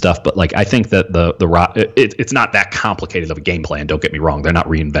levels and stuff, but I think that it's not that complicated of a game plan. Don't get me wrong; they're not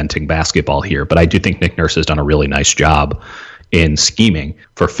reinventing basketball here, but I do think Nick Nurse has done a really nice job in scheming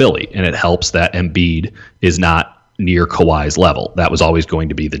for Philly, and it helps that Embiid is not near Kawhi's level. That was always going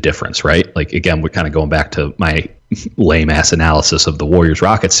to be the difference, right? Again, we're kind of going back to my lame ass analysis of the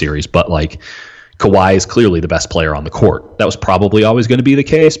Warriors-Rockets series, but Kawhi is clearly the best player on the court. That was probably always going to be the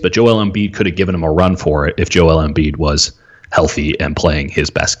case, but Joel Embiid could have given him a run for it if Joel Embiid was healthy and playing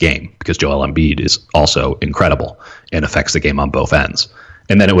his best game, because Joel Embiid is also incredible and affects the game on both ends.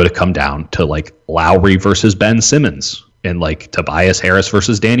 And then it would have come down to Lowry versus Ben Simmons, and Tobias Harris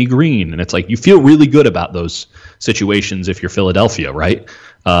versus Danny Green. And it's you feel really good about those situations if you're Philadelphia, right?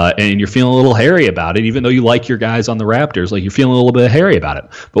 And you're feeling a little hairy about it, even though you like your guys on the Raptors. You're feeling a little bit hairy about it.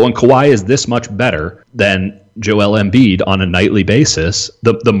 But when Kawhi is this much better than Joel Embiid on a nightly basis,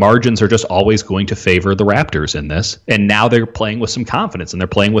 the margins are just always going to favor the Raptors in this. And now they're playing with some confidence, and they're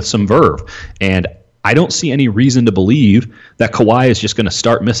playing with some verve. And I don't see any reason to believe that Kawhi is just going to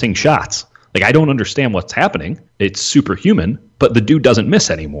start missing shots. I don't understand what's happening. It's superhuman, but the dude doesn't miss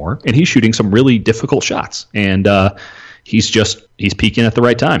anymore, and he's shooting some really difficult shots. And he's peaking at the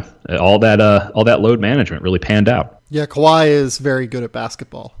right time. All that load management really panned out. Yeah, Kawhi is very good at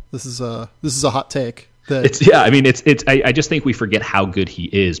basketball. This is a hot take. I just think we forget how good he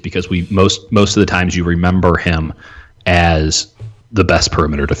is, because we most of the times you remember him as the best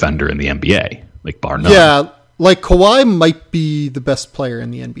perimeter defender in the NBA, bar none. Yeah. Kawhi might be the best player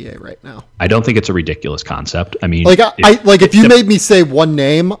in the NBA right now. I don't think it's a ridiculous concept. I mean, if you made me say one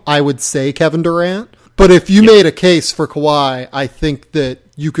name, I would say Kevin Durant. But if you made a case for Kawhi, I think that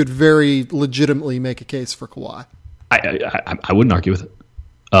you could very legitimately make a case for Kawhi. I wouldn't argue with it.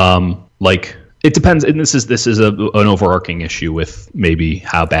 It depends, and this is an overarching issue with maybe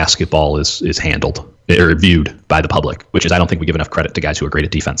how basketball is handled or viewed by the public, which is I don't think we give enough credit to guys who are great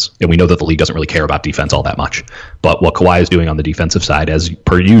at defense. And we know that the league doesn't really care about defense all that much. But what Kawhi is doing on the defensive side, as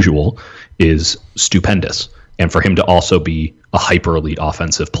per usual, is stupendous. And for him to also be a hyper elite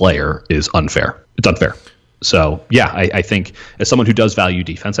offensive player is unfair. It's unfair. So, yeah, I think as someone who does value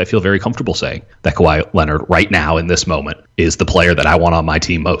defense, I feel very comfortable saying that Kawhi Leonard right now in this moment is the player that I want on my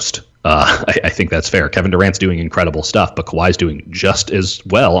team most. I think that's fair. Kevin Durant's doing incredible stuff, but Kawhi's doing just as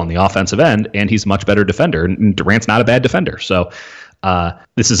well on the offensive end, and he's a much better defender, and Durant's not a bad defender. So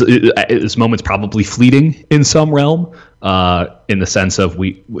This moment's probably fleeting in some realm, in the sense of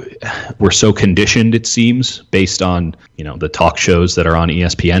we're so conditioned, it seems, based on the talk shows that are on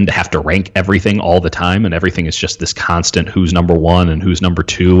ESPN, to have to rank everything all the time, and everything is just this constant who's number one and who's number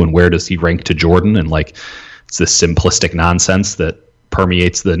two and where does he rank to Jordan, and like it's this simplistic nonsense that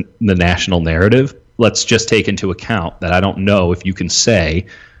permeates the national narrative. Let's just take into account that I don't know if you can say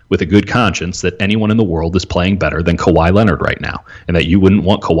with a good conscience that anyone in the world is playing better than Kawhi Leonard right now, and that you wouldn't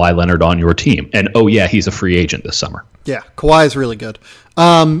want Kawhi Leonard on your team. And oh yeah, he's a free agent this summer. Yeah, Kawhi is really good.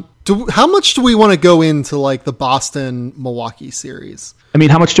 How much do we want to go into like the Boston-Milwaukee series? I mean,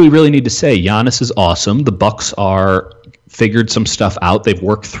 how much do we really need to say? Giannis is awesome. The Bucks are figured some stuff out. They've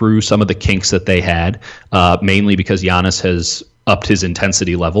worked through some of the kinks that they had, mainly because Giannis has upped his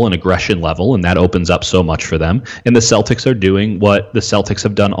intensity level and aggression level, and that opens up so much for them. And the Celtics are doing what the Celtics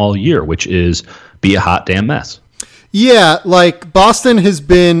have done all year, which is be a hot damn mess. Yeah, like Boston has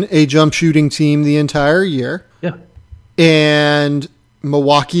been a jump shooting team the entire year. Yeah. And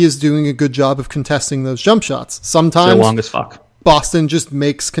Milwaukee is doing a good job of contesting those jump shots. Sometimes they're long as fuck. Boston just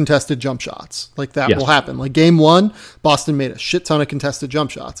makes contested jump shots. Like that will happen. Like game one, Boston made a shit ton of contested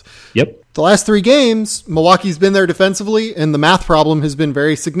jump shots. Yep. The last three games, Milwaukee's been there defensively, and the math problem has been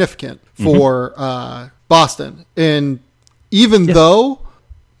very significant for Boston. And even though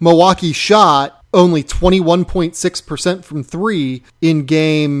Milwaukee shot only 21.6% from three in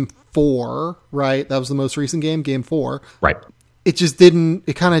game 4, right? That was the most recent game, game 4. Right. It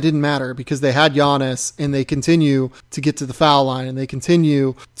kind of didn't matter because they had Giannis, and they continue to get to the foul line, and they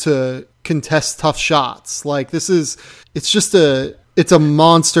continue to contest tough shots. Like it's a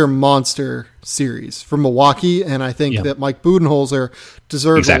monster series for Milwaukee. And I think that Mike Budenholzer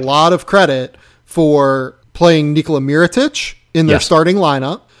deserves a lot of credit for playing Nikola Mirotic in their starting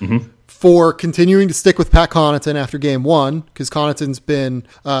lineup, for continuing to stick with Pat Connaughton after game one, because Connaughton's been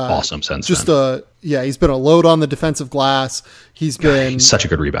awesome since just then. He's been a load on the defensive glass. He's such a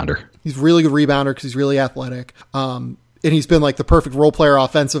good rebounder. He's a really good rebounder because he's really athletic. And he's been like the perfect role player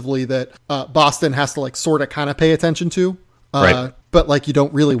offensively that Boston has to like sort of kind of pay attention to. But like you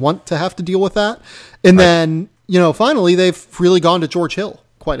don't really want to have to deal with that. And then, finally they've really gone to George Hill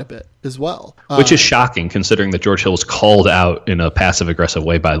quite a bit as well. Which is shocking considering that George Hill was called out in a passive-aggressive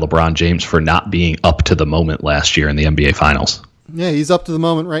way by LeBron James for not being up to the moment last year in the NBA Finals. Yeah, he's up to the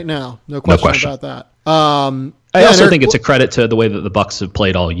moment right now. No question about that. I also think it's a credit to the way that the Bucks have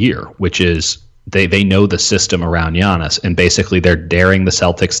played all year, which is they know the system around Giannis, and basically they're daring the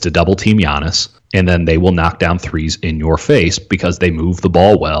Celtics to double-team Giannis, and then they will knock down threes in your face because they move the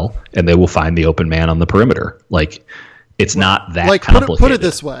ball well, and they will find the open man on the perimeter. Like, it's not that complicated. Put it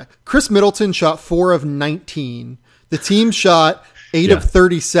this way. Chris Middleton shot 4 of 19. The team shot 8 of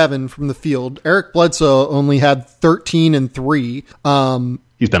 37 from the field. Eric Bledsoe only had 13 and 3.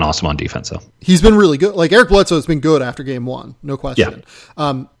 He's been awesome on defense, though. He's been really good. Like, Eric Bledsoe has been good after game 1. No question.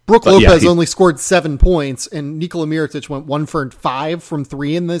 Brooke Lopez only scored 7 points, and Nikola Mirotic went 1 for 5 from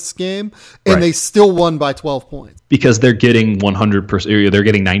 3 in this game, and they still won by 12 points. Because they're getting 100%, they're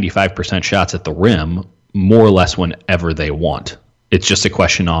getting 95% shots at the rim, more or less whenever they want. It's just a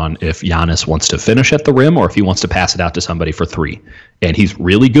question on if Giannis wants to finish at the rim or if he wants to pass it out to somebody for 3. And he's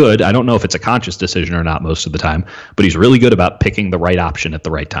really good. I don't know if it's a conscious decision or not most of the time, but he's really good about picking the right option at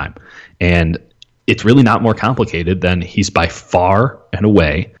the right time. And it's really not more complicated than he's by far and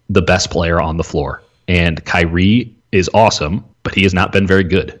away the best player on the floor. And Kyrie is awesome, but he has not been very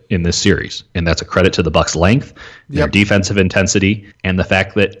good in this series. And that's a credit to the Bucks' length, their defensive intensity, and the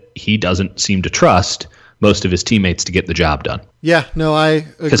fact that he doesn't seem to trust most of his teammates to get the job done. Yeah, no, I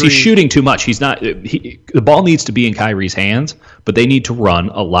agree. Because he's shooting too much. The ball needs to be in Kyrie's hands, but they need to run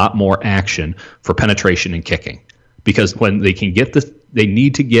a lot more action for penetration and kicking. Because when they can get they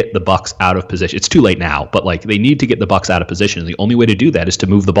need to get the Bucks out of position. It's too late now, but like they need to get the Bucks out of position. The only way to do that is to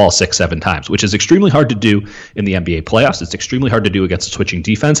move the ball 6-7 times, which is extremely hard to do in the NBA playoffs. It's extremely hard to do against a switching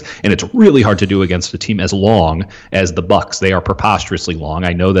defense, and it's really hard to do against a team as long as the Bucks. They are preposterously long.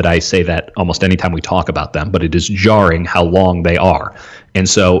 I know that I say that almost anytime we talk about them, but it is jarring how long they are. And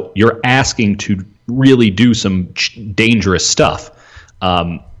so you're asking to really do some dangerous stuff.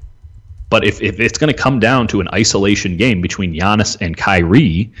 But if it's going to come down to an isolation game between Giannis and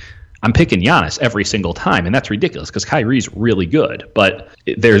Kyrie, I'm picking Giannis every single time, and that's ridiculous because Kyrie's really good. But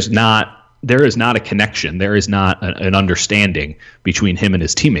there is not a connection. There is not an understanding between him and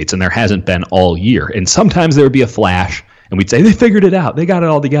his teammates, and there hasn't been all year. And sometimes there would be a flash, and we'd say, they figured it out. They got it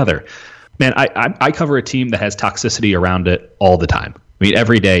all together. Man, I cover a team that has toxicity around it all the time. I mean,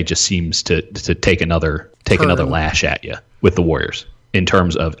 every day just seems to take another lash at you with the Warriors in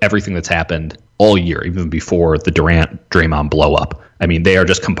terms of everything that's happened all year, even before the Durant-Draymond blow-up. I mean, they are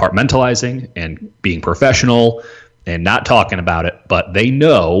just compartmentalizing and being professional and not talking about it, but they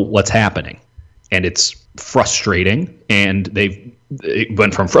know what's happening. And it's frustrating, and it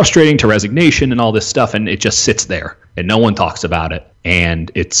went from frustrating to resignation and all this stuff, and it just sits there, and no one talks about it,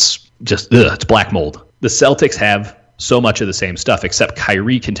 and it's just, it's black mold. The Celtics have so much of the same stuff, except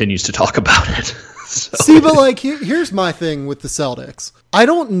Kyrie continues to talk about it. So. See, but like, here's my thing with the Celtics. I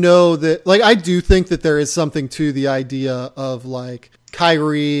don't know that, like, I do think that there is something to the idea of like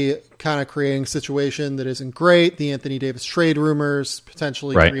Kyrie kind of creating a situation that isn't great. The Anthony Davis trade rumors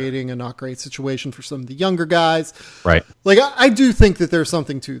potentially creating a not great situation for some of the younger guys. Right. Like, I do think that there's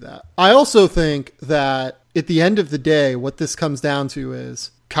something to that. I also think that at the end of the day, what this comes down to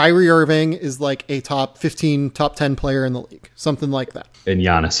is Kyrie Irving is like a top 15, top 10 player in the league, something like that. And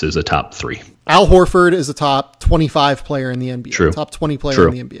Giannis is a top 3. Al Horford is a top 25 player in the NBA. True. Top 20 player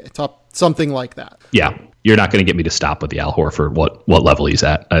in the NBA. Top something like that. Yeah. You're not going to get me to stop with the Al Horford, what level he's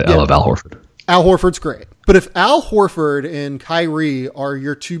at. I love Al Horford. Al Horford's great. But if Al Horford and Kyrie are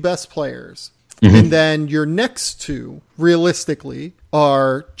your two best players, and then your next two, realistically,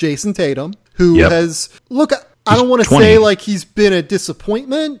 are Jason Tatum, who has... Look, I don't want to say like he's been a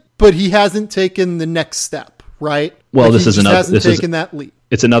disappointment, but he hasn't taken the next step, right? Well, like this hasn't taken that leap.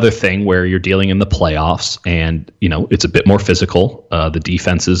 It's another thing where you're dealing in the playoffs, and it's a bit more physical. The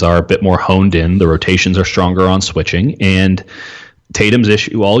defenses are a bit more honed in. The rotations are stronger on switching, and Tatum's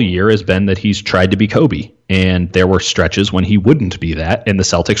issue all year has been that he's tried to be Kobe, and there were stretches when he wouldn't be that, and the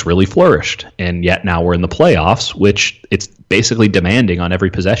Celtics really flourished. And yet now we're in the playoffs, which it's basically demanding on every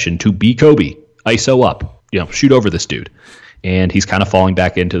possession to be Kobe, ISO up, shoot over this dude, and he's kind of falling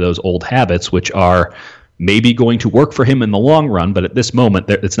back into those old habits, which are maybe going to work for him in the long run, but at this moment,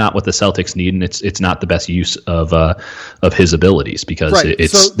 it's not what the Celtics need, and it's not the best use of his abilities, because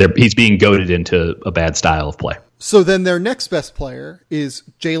he's being goaded into a bad style of play. So then their next best player is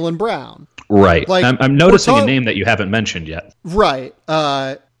Jaylen Brown. Right. Like, I'm noticing a name that you haven't mentioned yet. Right.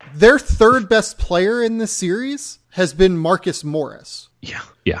 Their third best player in this series has been Marcus Morris.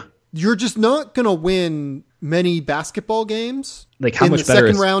 Yeah. You're just not going to win many basketball games like how in much the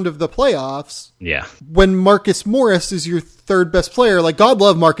second round of the playoffs. Yeah. When Marcus Morris is your third best player, like, God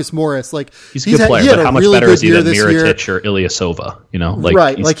love Marcus Morris. Like, he's a good player, but how much better is he than Mirotic or Ilyasova?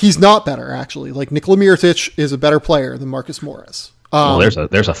 Right. Like, he's not better, actually. Like, Nikola Mirotic is a better player than Marcus Morris. Well, there's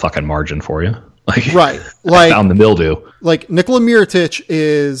a fucking margin for you. Like, right. Like, I found the mildew. Like, Nikola Mirotic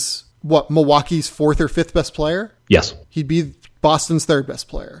is Milwaukee's fourth or fifth best player? Yes. He'd be Boston's third best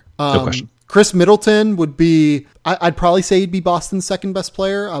player. No question. Chris Middleton would be, I'd probably say he'd be Boston's second best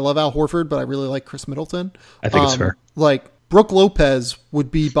player. I love Al Horford, but I really like Chris Middleton. I think it's fair. Like, Brooke Lopez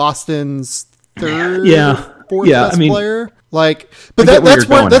would be Boston's third, fourth best player. Like, but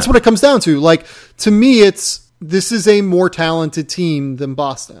that's what it comes down to. Like, to me, this is a more talented team than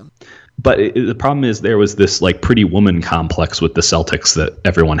Boston. But the problem is there was this like pretty woman complex with the Celtics that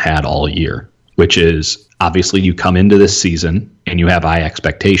everyone had all year, which is obviously you come into this season and you have high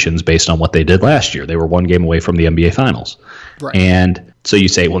expectations based on what they did last year. They were one game away from the NBA Finals. Right. And so you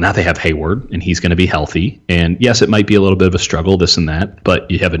say, well, now they have Hayward and he's going to be healthy. And yes, it might be a little bit of a struggle, this and that, but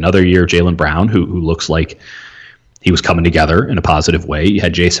you have another year, Jaylen Brown, who looks like he was coming together in a positive way. You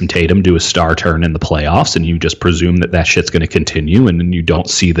had Jason Tatum do a star turn in the playoffs, and you just presume that shit's going to continue, and then you don't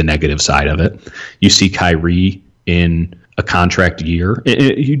see the negative side of it. You see Kyrie in a contract year.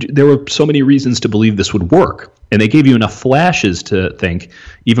 There were so many reasons to believe this would work, and they gave you enough flashes to think,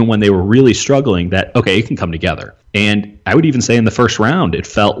 even when they were really struggling, that, okay, it can come together. And I would even say in the first round, it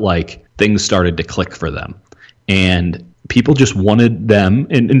felt like things started to click for them. And people just wanted them,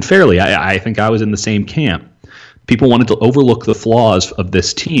 and fairly, I think I was in the same camp. People wanted to overlook the flaws of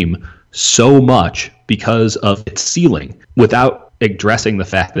this team so much because of its ceiling without addressing the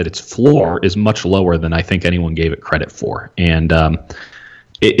fact that its floor is much lower than I think anyone gave it credit for. And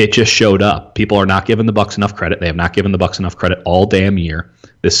it just showed up. People are not giving the Bucks enough credit. They have not given the Bucks enough credit all damn year.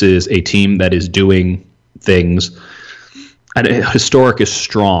 This is a team that is doing things. And historic is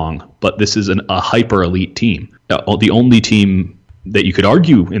strong, but this is a hyper elite team. The only team that you could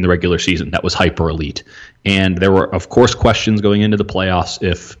argue in the regular season that was hyper elite. And there were, of course, questions going into the playoffs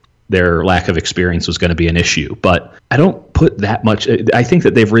if their lack of experience was going to be an issue. But I don't put that much. I think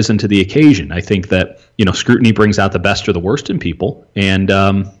that they've risen to the occasion. I think that, scrutiny brings out the best or the worst in people. And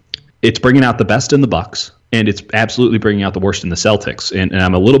it's bringing out the best in the Bucks. And it's absolutely bringing out the worst in the Celtics. And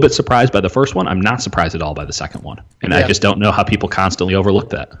I'm a little bit surprised by the first one. I'm not surprised at all by the second one. And I just don't know how people constantly overlook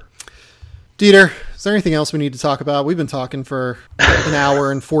that. Dieter, is there anything else we need to talk about? We've been talking for an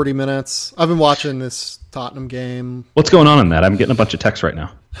hour and 40 minutes. I've been watching this Tottenham game. What's going on in that? I'm getting a bunch of texts right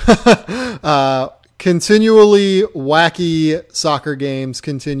now. continually wacky soccer games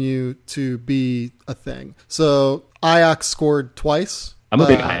continue to be a thing. So Ajax scored twice. I'm a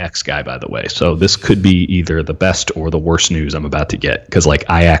big Ajax guy, by the way, so this could be either the best or the worst news I'm about to get, because like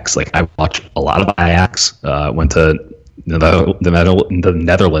Ajax, like I watch a lot of Ajax. Went to the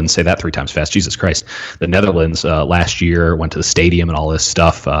Netherlands. Say that 3 times fast. Jesus Christ. The Netherlands last year, went to the stadium and all this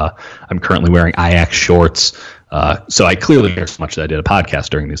stuff. I'm currently wearing Ajax shorts. So I clearly care so much that I did a podcast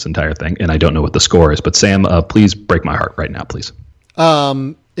during this entire thing, and I don't know what the score is. But Sam, please break my heart right now, please.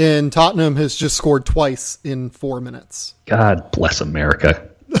 And Tottenham has just scored twice in 4 minutes. God bless America.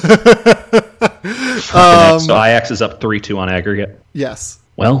 So Ajax is up 3-2 on aggregate. Yes.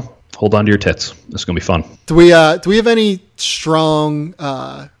 Well, hold on to your tits. This is going to be fun. Do we have any strong,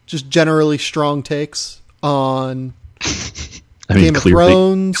 just generally strong takes on Game of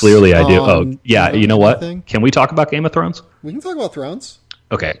Thrones? Clearly I do. Oh, yeah. You know what? Anything? Can we talk about Game of Thrones? We can talk about Thrones.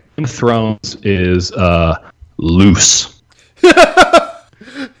 Okay. Game of Thrones is loose.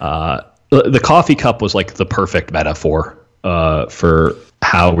 The coffee cup was like the perfect metaphor for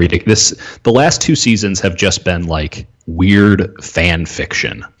how ridiculous. The last 2 seasons have just been like weird fan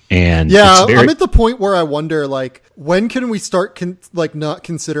fiction. And yeah, I'm at the point where I wonder, like, when can we start not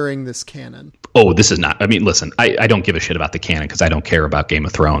considering this canon? Oh, this is not. I mean, listen, I don't give a shit about the canon because I don't care about Game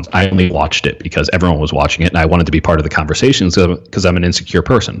of Thrones. I only watched it because everyone was watching it, and I wanted to be part of the conversation because I'm an insecure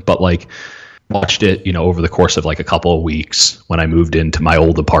person. But like, watched it, over the course of like a couple of weeks when I moved into my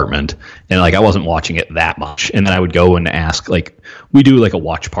old apartment, and like I wasn't watching it that much. And then I would go and ask, like, we do like a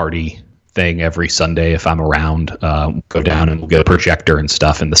watch party thing every Sunday if I'm around. Go down and we'll get a projector and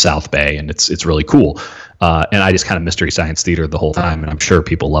stuff in the South Bay, and it's really cool. And I just kind of Mystery Science Theater the whole time, and I'm sure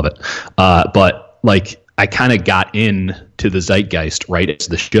people love it. But like, I kind of got into the zeitgeist right as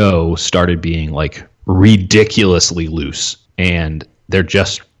the show started being like ridiculously loose, and they're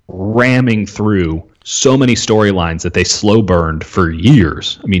just ramming through so many storylines that they slow burned for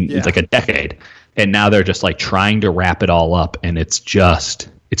years. I mean, It's like a decade, and now they're just like trying to wrap it all up, and it's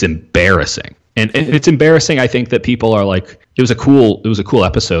embarrassing. And it's embarrassing. I think that people are like, it was a cool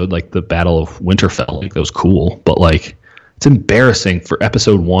episode, like the Battle of Winterfell. Like, that was cool, but like, it's embarrassing for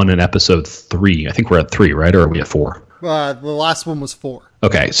episode 1 and episode 3. I think we're at 3, right? Or are we at 4? The last one was 4.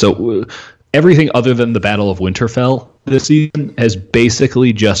 Okay, so everything other than the Battle of Winterfell this season has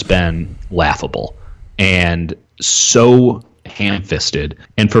basically just been laughable and so ham-fisted.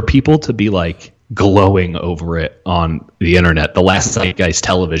 And for people to be like glowing over it on the internet, the Last Zeitgeist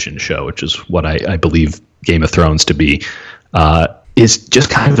television show, which is what I believe Game of Thrones to be, is just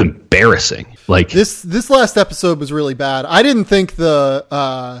kind of embarrassing. Like, this last episode was really bad. I didn't think the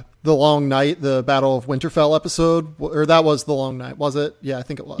Long Night, the Battle of Winterfell episode, or that was the Long Night, was it? Yeah, I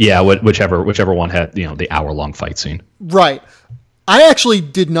think it was. Yeah, whichever one had the hour-long fight scene. Right. I actually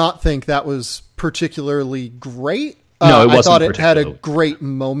did not think that was particularly great. No, it wasn't. I thought it had a great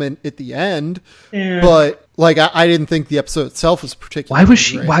moment at the end, but like I didn't think the episode itself was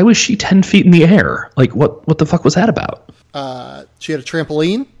particularly. Why was she 10 feet in the air? Like, what the fuck was that about? She had a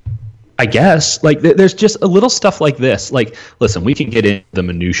trampoline. I guess, like, there's just a little stuff like this. Like, listen, we can get into the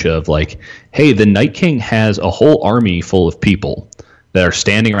minutia of like, hey, the Night King has a whole army full of people that are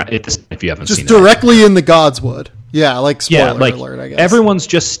standing around. If you haven't just seen directly in the Godswood. Yeah, like spoiler alert. I guess everyone's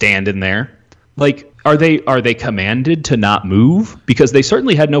just standing there. Like, are they commanded to not move? Because they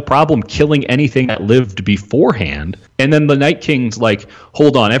certainly had no problem killing anything that lived beforehand. And then the Night King's like,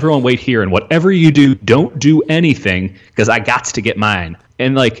 hold on, everyone wait here, and whatever you do, don't do anything, because I got to get mine.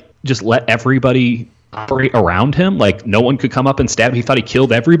 And like, just let everybody operate around him. Like, no one could come up and stab him. He thought he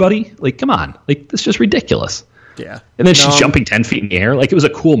killed everybody. Like, come on. Like, it's just ridiculous. Yeah. And then she's jumping 10 feet in the air. Like, it was a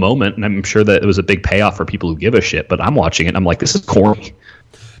cool moment, and I'm sure that it was a big payoff for people who give a shit. But I'm watching it, and I'm like, this is corny.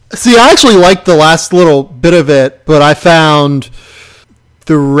 See, I actually liked the last little bit of it, but I found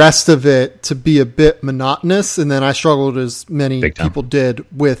the rest of it to be a bit monotonous, and then I struggled, as many people did,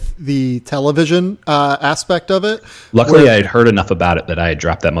 with the television aspect of it. Luckily, I had heard enough about it that I had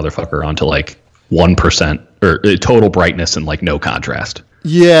dropped that motherfucker onto like 1% or total brightness and like no contrast.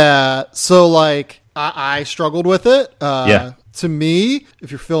 Yeah, so like I struggled with it. To me, if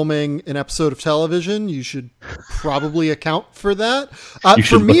you're filming an episode of television, you should probably account for that.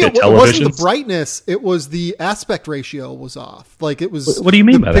 For me, it wasn't the brightness; it was the aspect ratio was off. Like, it was. What do you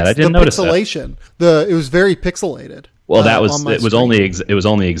mean by that? I didn't notice pixelation. It was very pixelated. Well, it was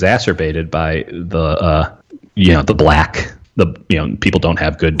only exacerbated by the the black. People don't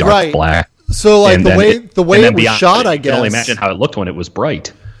have good dark black. So like, the way it was shot, I guess. You can only imagine how it looked when it was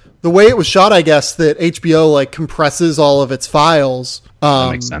bright. The way it was shot, I guess, that HBO like compresses all of its files. That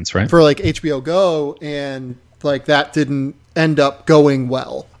makes sense, right? For like HBO Go, and like that didn't end up going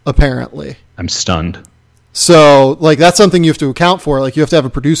well. apparently. I'm stunned. So, like, that's something you have to account for. Like, you have to have a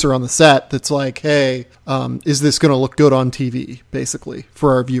producer on the set that's like, hey, is this going to look good on TV, basically,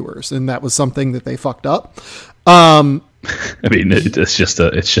 for our viewers? And that was something that they fucked up. I mean, it's just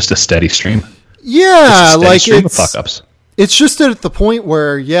a steady stream. Yeah, like stream of fuck ups. It's just at the point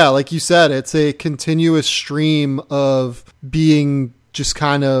where, yeah, like you said, it's a continuous stream of being just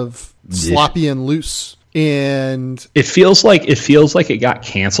kind of sloppy and loose. And it feels like it got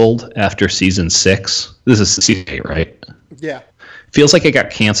canceled after season 6. This is season 8, right? Yeah. Feels like it got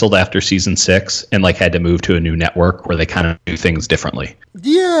canceled after season 6 and like had to move to a new network where they kind of do things differently.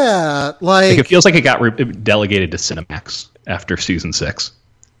 Yeah, like it feels like it got delegated to Cinemax after season 6.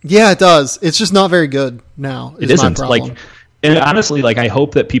 Yeah, it does. It's just not very good now. It isn't. Like, and honestly, like, I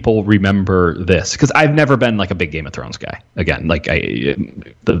hope that people remember this, because I've never been like a big Game of Thrones guy. Again, like,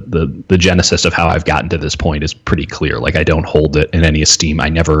 the genesis of how I've gotten to this point is pretty clear. Like, I don't hold it in any esteem. I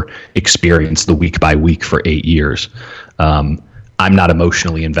never experienced the week by week for 8 years. I'm not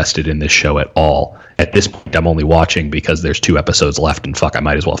emotionally invested in this show at all. At this point, I'm only watching because there's 2 episodes left, and fuck, I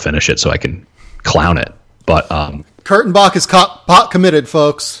might as well finish it so I can clown it. But Kurtenbach is pot committed,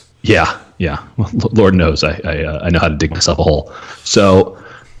 folks. Yeah. Well, Lord knows I know how to dig myself a hole. So,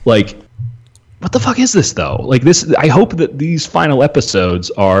 like, what the fuck is this though? Like, this, I hope that these final episodes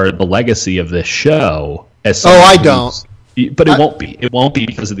are the legacy of this show. I don't. But it won't be. It won't be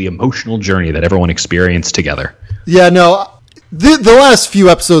because of the emotional journey that everyone experienced together. Yeah, no. The last few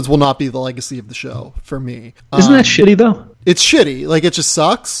episodes will not be the legacy of the show for me. Isn't that shitty though? It's shitty. Like, it just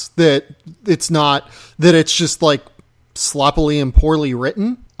sucks that it's not, that it's just like sloppily and poorly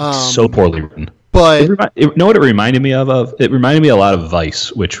written. So poorly written. But you know what it reminded me of? It reminded me a lot of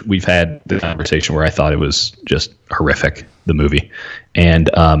Vice, which we've had the conversation where I thought it was just horrific, the movie. And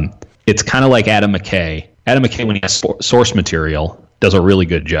it's kind of like Adam McKay. Adam McKay, when he has source material, does a really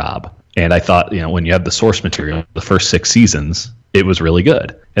good job. And I thought, when you have the source material, the first 6 seasons, it was really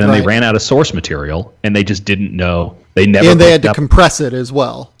good. And then they ran out of source material, and they just didn't know. They had to compress it as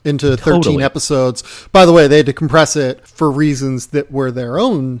well into 13 episodes. By the way, they had to compress it for reasons that were their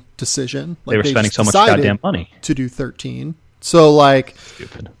own decision. Like, they were spending so much goddamn money to do 13. So, like,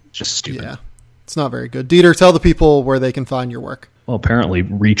 stupid. Just stupid. Yeah, it's not very good. Dieter, tell the people where they can find your work. Well, apparently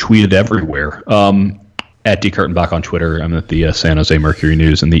retweeted everywhere. At D. Kurtenbach on Twitter. I'm at the San Jose Mercury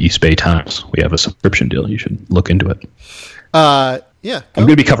News and the East Bay Times. We have a subscription deal. You should look into it. Yeah, I'm going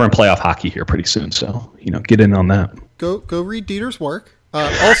to be covering playoff hockey here pretty soon, so get in on that. Go read Dieter's work.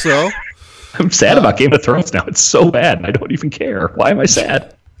 Also, I'm sad about Game of Thrones now. It's so bad, and I don't even care. Why am I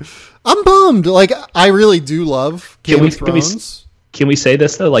sad? I'm bummed. Like, I really do love Game of Thrones. Can we say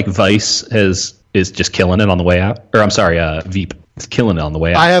this though? Like, Vice is just killing it on the way out. Or I'm sorry, Veep is killing it on the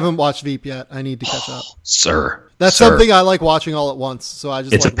way out. I haven't watched Veep yet. I need to catch up. Sir, that's something I like watching all at once. So I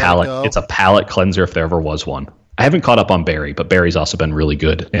just it's a palate cleanser if there ever was one. I haven't caught up on Barry, but Barry's also been really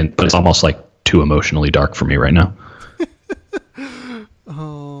good, but it's almost like too emotionally dark for me right now.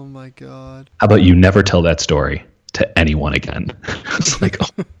 Oh my god! How about you never tell that story to anyone again? It's like, oh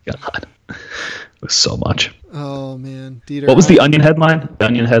my god, it was so much. Oh man, Dieter. What was the Onion headline? The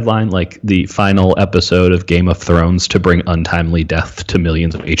Onion headline, like the final episode of Game of Thrones to bring untimely death to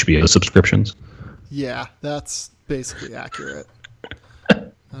millions of HBO subscriptions. Yeah, that's basically accurate.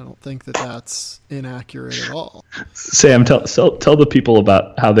 I don't think that's inaccurate at all. Sam, tell the people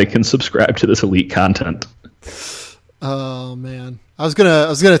about how they can subscribe to this elite content. Oh man, I was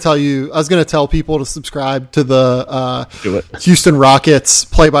gonna tell people to subscribe to the Houston Rockets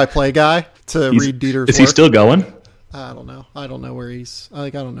play-by-play guy to read Dieter's work. Is he still going? I don't know. I don't know where he's. I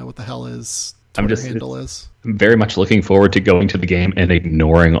don't know what the hell his Twitter handle is. I'm very much looking forward to going to the game and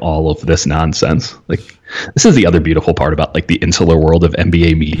ignoring all of this nonsense. Like, this is the other beautiful part about like the insular world of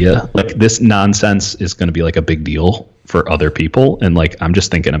NBA media. Like, this nonsense is going to be like a big deal for other people, and like I'm just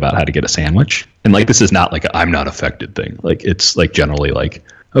thinking about how to get a sandwich. And like, this is not like a I'm not affected thing. Like, it's like generally like,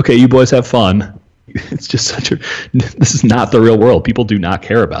 okay, you boys have fun. It's just this is not the real world. People do not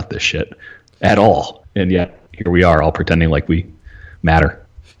care about this shit at all, and yet here we are all pretending like we matter.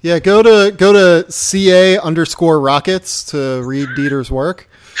 Yeah, go to CA_Rockets to read Dieter's work.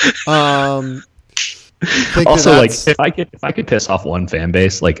 Also, like, if I could piss off one fan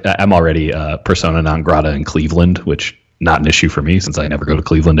base, like I'm already persona non grata in Cleveland, which not an issue for me since I never go to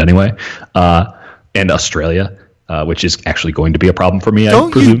Cleveland anyway, and Australia, which is actually going to be a problem for me.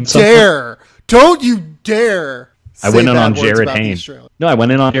 Don't you dare! I went in on Jared Hayne. No, I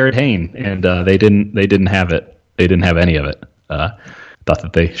went in on Jared Hayne, and they didn't have it. They didn't have any of it. Thought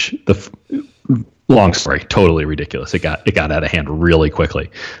that long story, totally ridiculous. It got out of hand really quickly.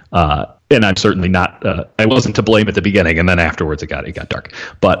 And I'm certainly not, I wasn't to blame at the beginning, and then afterwards it got dark.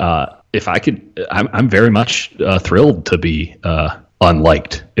 But if I could, I'm very much thrilled to be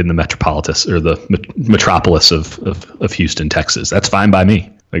unliked in the metropolis or the metropolis of Houston, Texas. That's fine by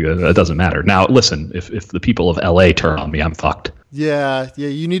me. Like, that doesn't matter. Now, listen, if the people of LA turn on me, I'm fucked. Yeah,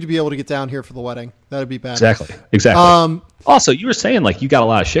 you need to be able to get down here for the wedding. That'd be bad. Exactly. Also, you were saying like you got a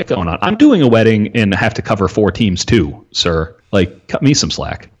lot of shit going on. I'm doing a wedding and have to cover 4 teams too, sir. Like, cut me some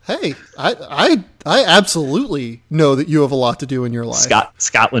slack. Hey, I absolutely know that you have a lot to do in your life.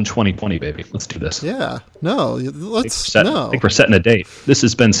 Scotland 2020, baby. Let's do this. Yeah. No, let's I think we're setting a date. This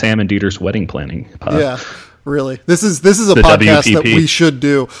has been Sam and Dieter's wedding planning. Yeah. Really. This is a podcast WPP. that we should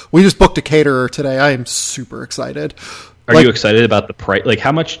do. We just booked a caterer today. I am super excited. Are you excited about the price? Like,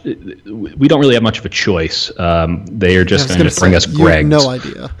 how much? We don't really have much of a choice. They are just going to bring us Greg's. No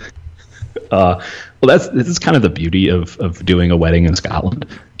idea. Well, this is kind of the beauty of doing a wedding in Scotland,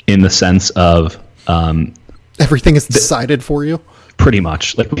 in the sense of everything is decided for you. Pretty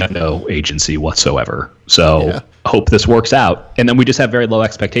much, like, we have no agency whatsoever. So hope this works out, and then we just have very low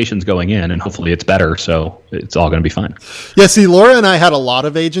expectations going in, and hopefully it's better. So it's all going to be fine. Yeah. See, Laura and I had a lot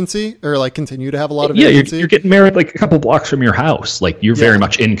of agency, or like continue to have a lot of agency. You're getting married like a couple blocks from your house. Like, you're very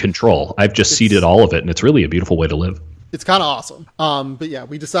much in control. I've just seeded all of it, and it's really a beautiful way to live. It's kind of awesome. But yeah,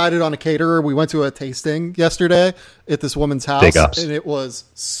 we decided on a caterer. We went to a tasting yesterday at this woman's house, Big ups. and it was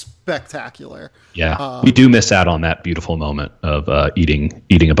spectacular. Yeah, we do miss out on that beautiful moment of eating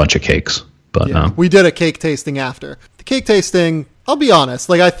a bunch of cakes. But we did a cake tasting after. The cake tasting, I'll be honest,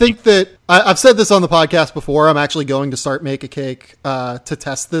 like, I think that I've said this on the podcast before. I'm actually going to start make a cake to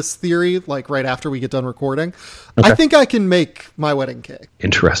test this theory, like right after we get done recording. Okay. I think I can make my wedding cake.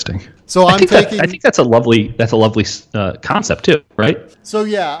 Interesting. So I think that's a lovely concept too, right? So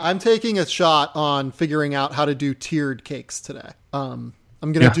yeah, I'm taking a shot on figuring out how to do tiered cakes today. I'm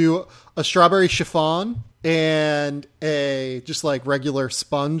going to do a strawberry chiffon and a just like regular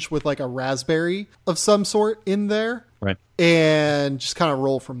sponge with like a raspberry of some sort in there. Right. And just kind of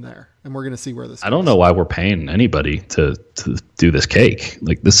roll from there. And we're going to see where this goes. I don't know why we're paying anybody to do this cake.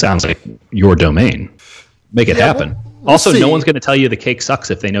 Like, this sounds like your domain. Make it happen. We'll also, no one's going to tell you the cake sucks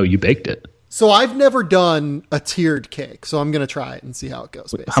if they know you baked it. So I've never done a tiered cake, so I'm going to try it and see how it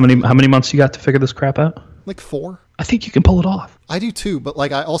goes. Basically. How many months you got to figure this crap out? Like 4. I think you can pull it off. I do too, but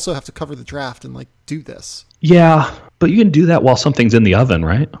like, I also have to cover the draft and like do this. Yeah, but you can do that while something's in the oven,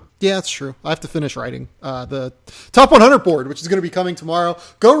 right? Yeah, that's true. I have to finish writing the Top 100 board, which is going to be coming tomorrow.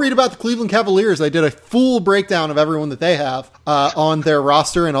 Go read about the Cleveland Cavaliers. I did a full breakdown of everyone that they have on their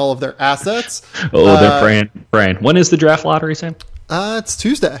roster and all of their assets. They're praying. When is the draft lottery, Sam? It's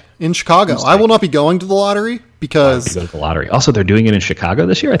Tuesday in Chicago. I will not be going to the lottery because... Go to the lottery. Also, they're doing it in Chicago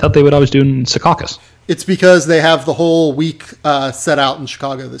this year? I thought they would always do it in Secaucus. It's because they have the whole week set out in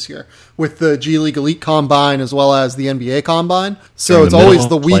Chicago this year with the G League Elite Combine as well as the NBA Combine. So it's always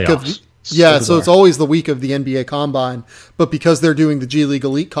the week of... So it's always the week of the NBA Combine, but because they're doing the G League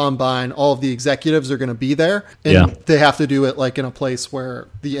Elite Combine, all of the executives are going to be there, and they have to do it like in a place where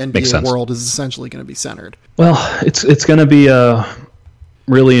the NBA world is essentially going to be centered. Well, it's going to be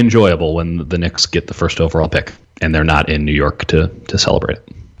really enjoyable when the Knicks get the first overall pick, and they're not in New York to celebrate it.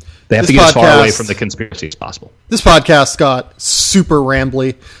 They have to get as far away from the conspiracy as possible. This podcast got super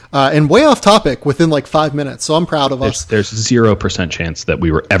rambly and way off topic within like 5 minutes, so I'm proud of us. There's 0% chance that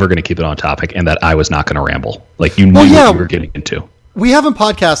we were ever going to keep it on topic and that I was not going to ramble. Like, you knew what you were getting into. We haven't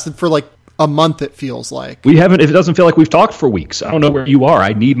podcasted for like a month, it feels like. We haven't. It doesn't feel like we've talked for weeks. I don't know where you are.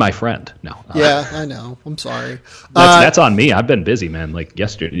 I need my friend. No. Yeah, I know. I'm sorry. That's on me. I've been busy, man. Like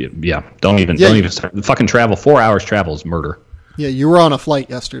yesterday. Yeah. Don't even start. Fucking travel. 4 hours travel is murder. Yeah, you were on a flight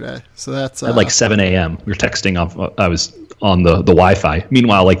yesterday, so that's... At like 7 a.m. We were texting off. I was on the Wi-Fi.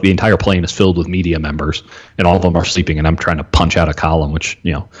 Meanwhile, like, the entire plane is filled with media members, and all of them are sleeping, and I'm trying to punch out a column, which,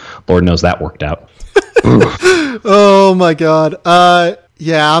 Lord knows that worked out. Oh, my God.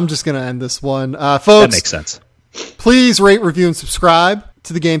 Yeah, I'm just going to end this one. Folks... That makes sense. Please rate, review, and subscribe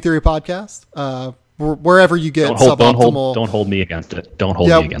to the Game Theory Podcast. Wherever you get suboptimal... Don't hold me against it. Don't hold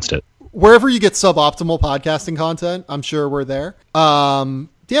me against it. Wherever you get suboptimal podcasting content, I'm sure we're there.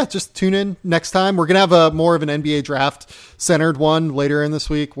 Just tune in next time. We're going to have more of an NBA draft centered one later in this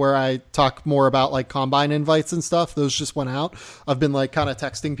week where I talk more about like combine invites and stuff. Those just went out. I've been like kind of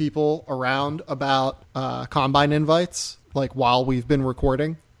texting people around about combine invites like while we've been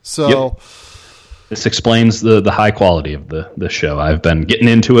recording. So this explains the high quality of the show. I've been getting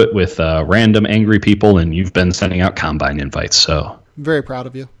into it with random angry people, and you've been sending out combine invites. So I'm very proud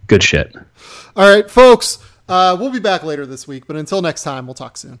of you. Good shit. All right, folks. We'll be back later this week, but until next time, we'll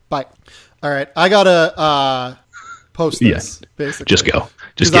talk soon. Bye. All right. I got to post this, basically. Just go.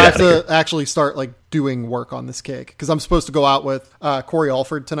 Just get out of here. I have to actually start like doing work on this cake because I'm supposed to go out with Corey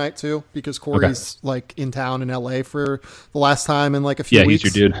Alford tonight too, because Corey's like in town in LA for the last time in like a few weeks. Yeah,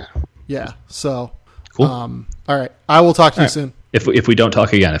 he's your dude. Yeah. So, cool. All right. I will talk to you soon. If we don't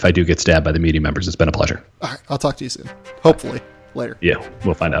talk again, if I do get stabbed by the media members, it's been a pleasure. All right. I'll talk to you soon. Hopefully later. Yeah,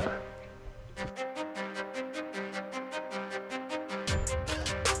 we'll find out.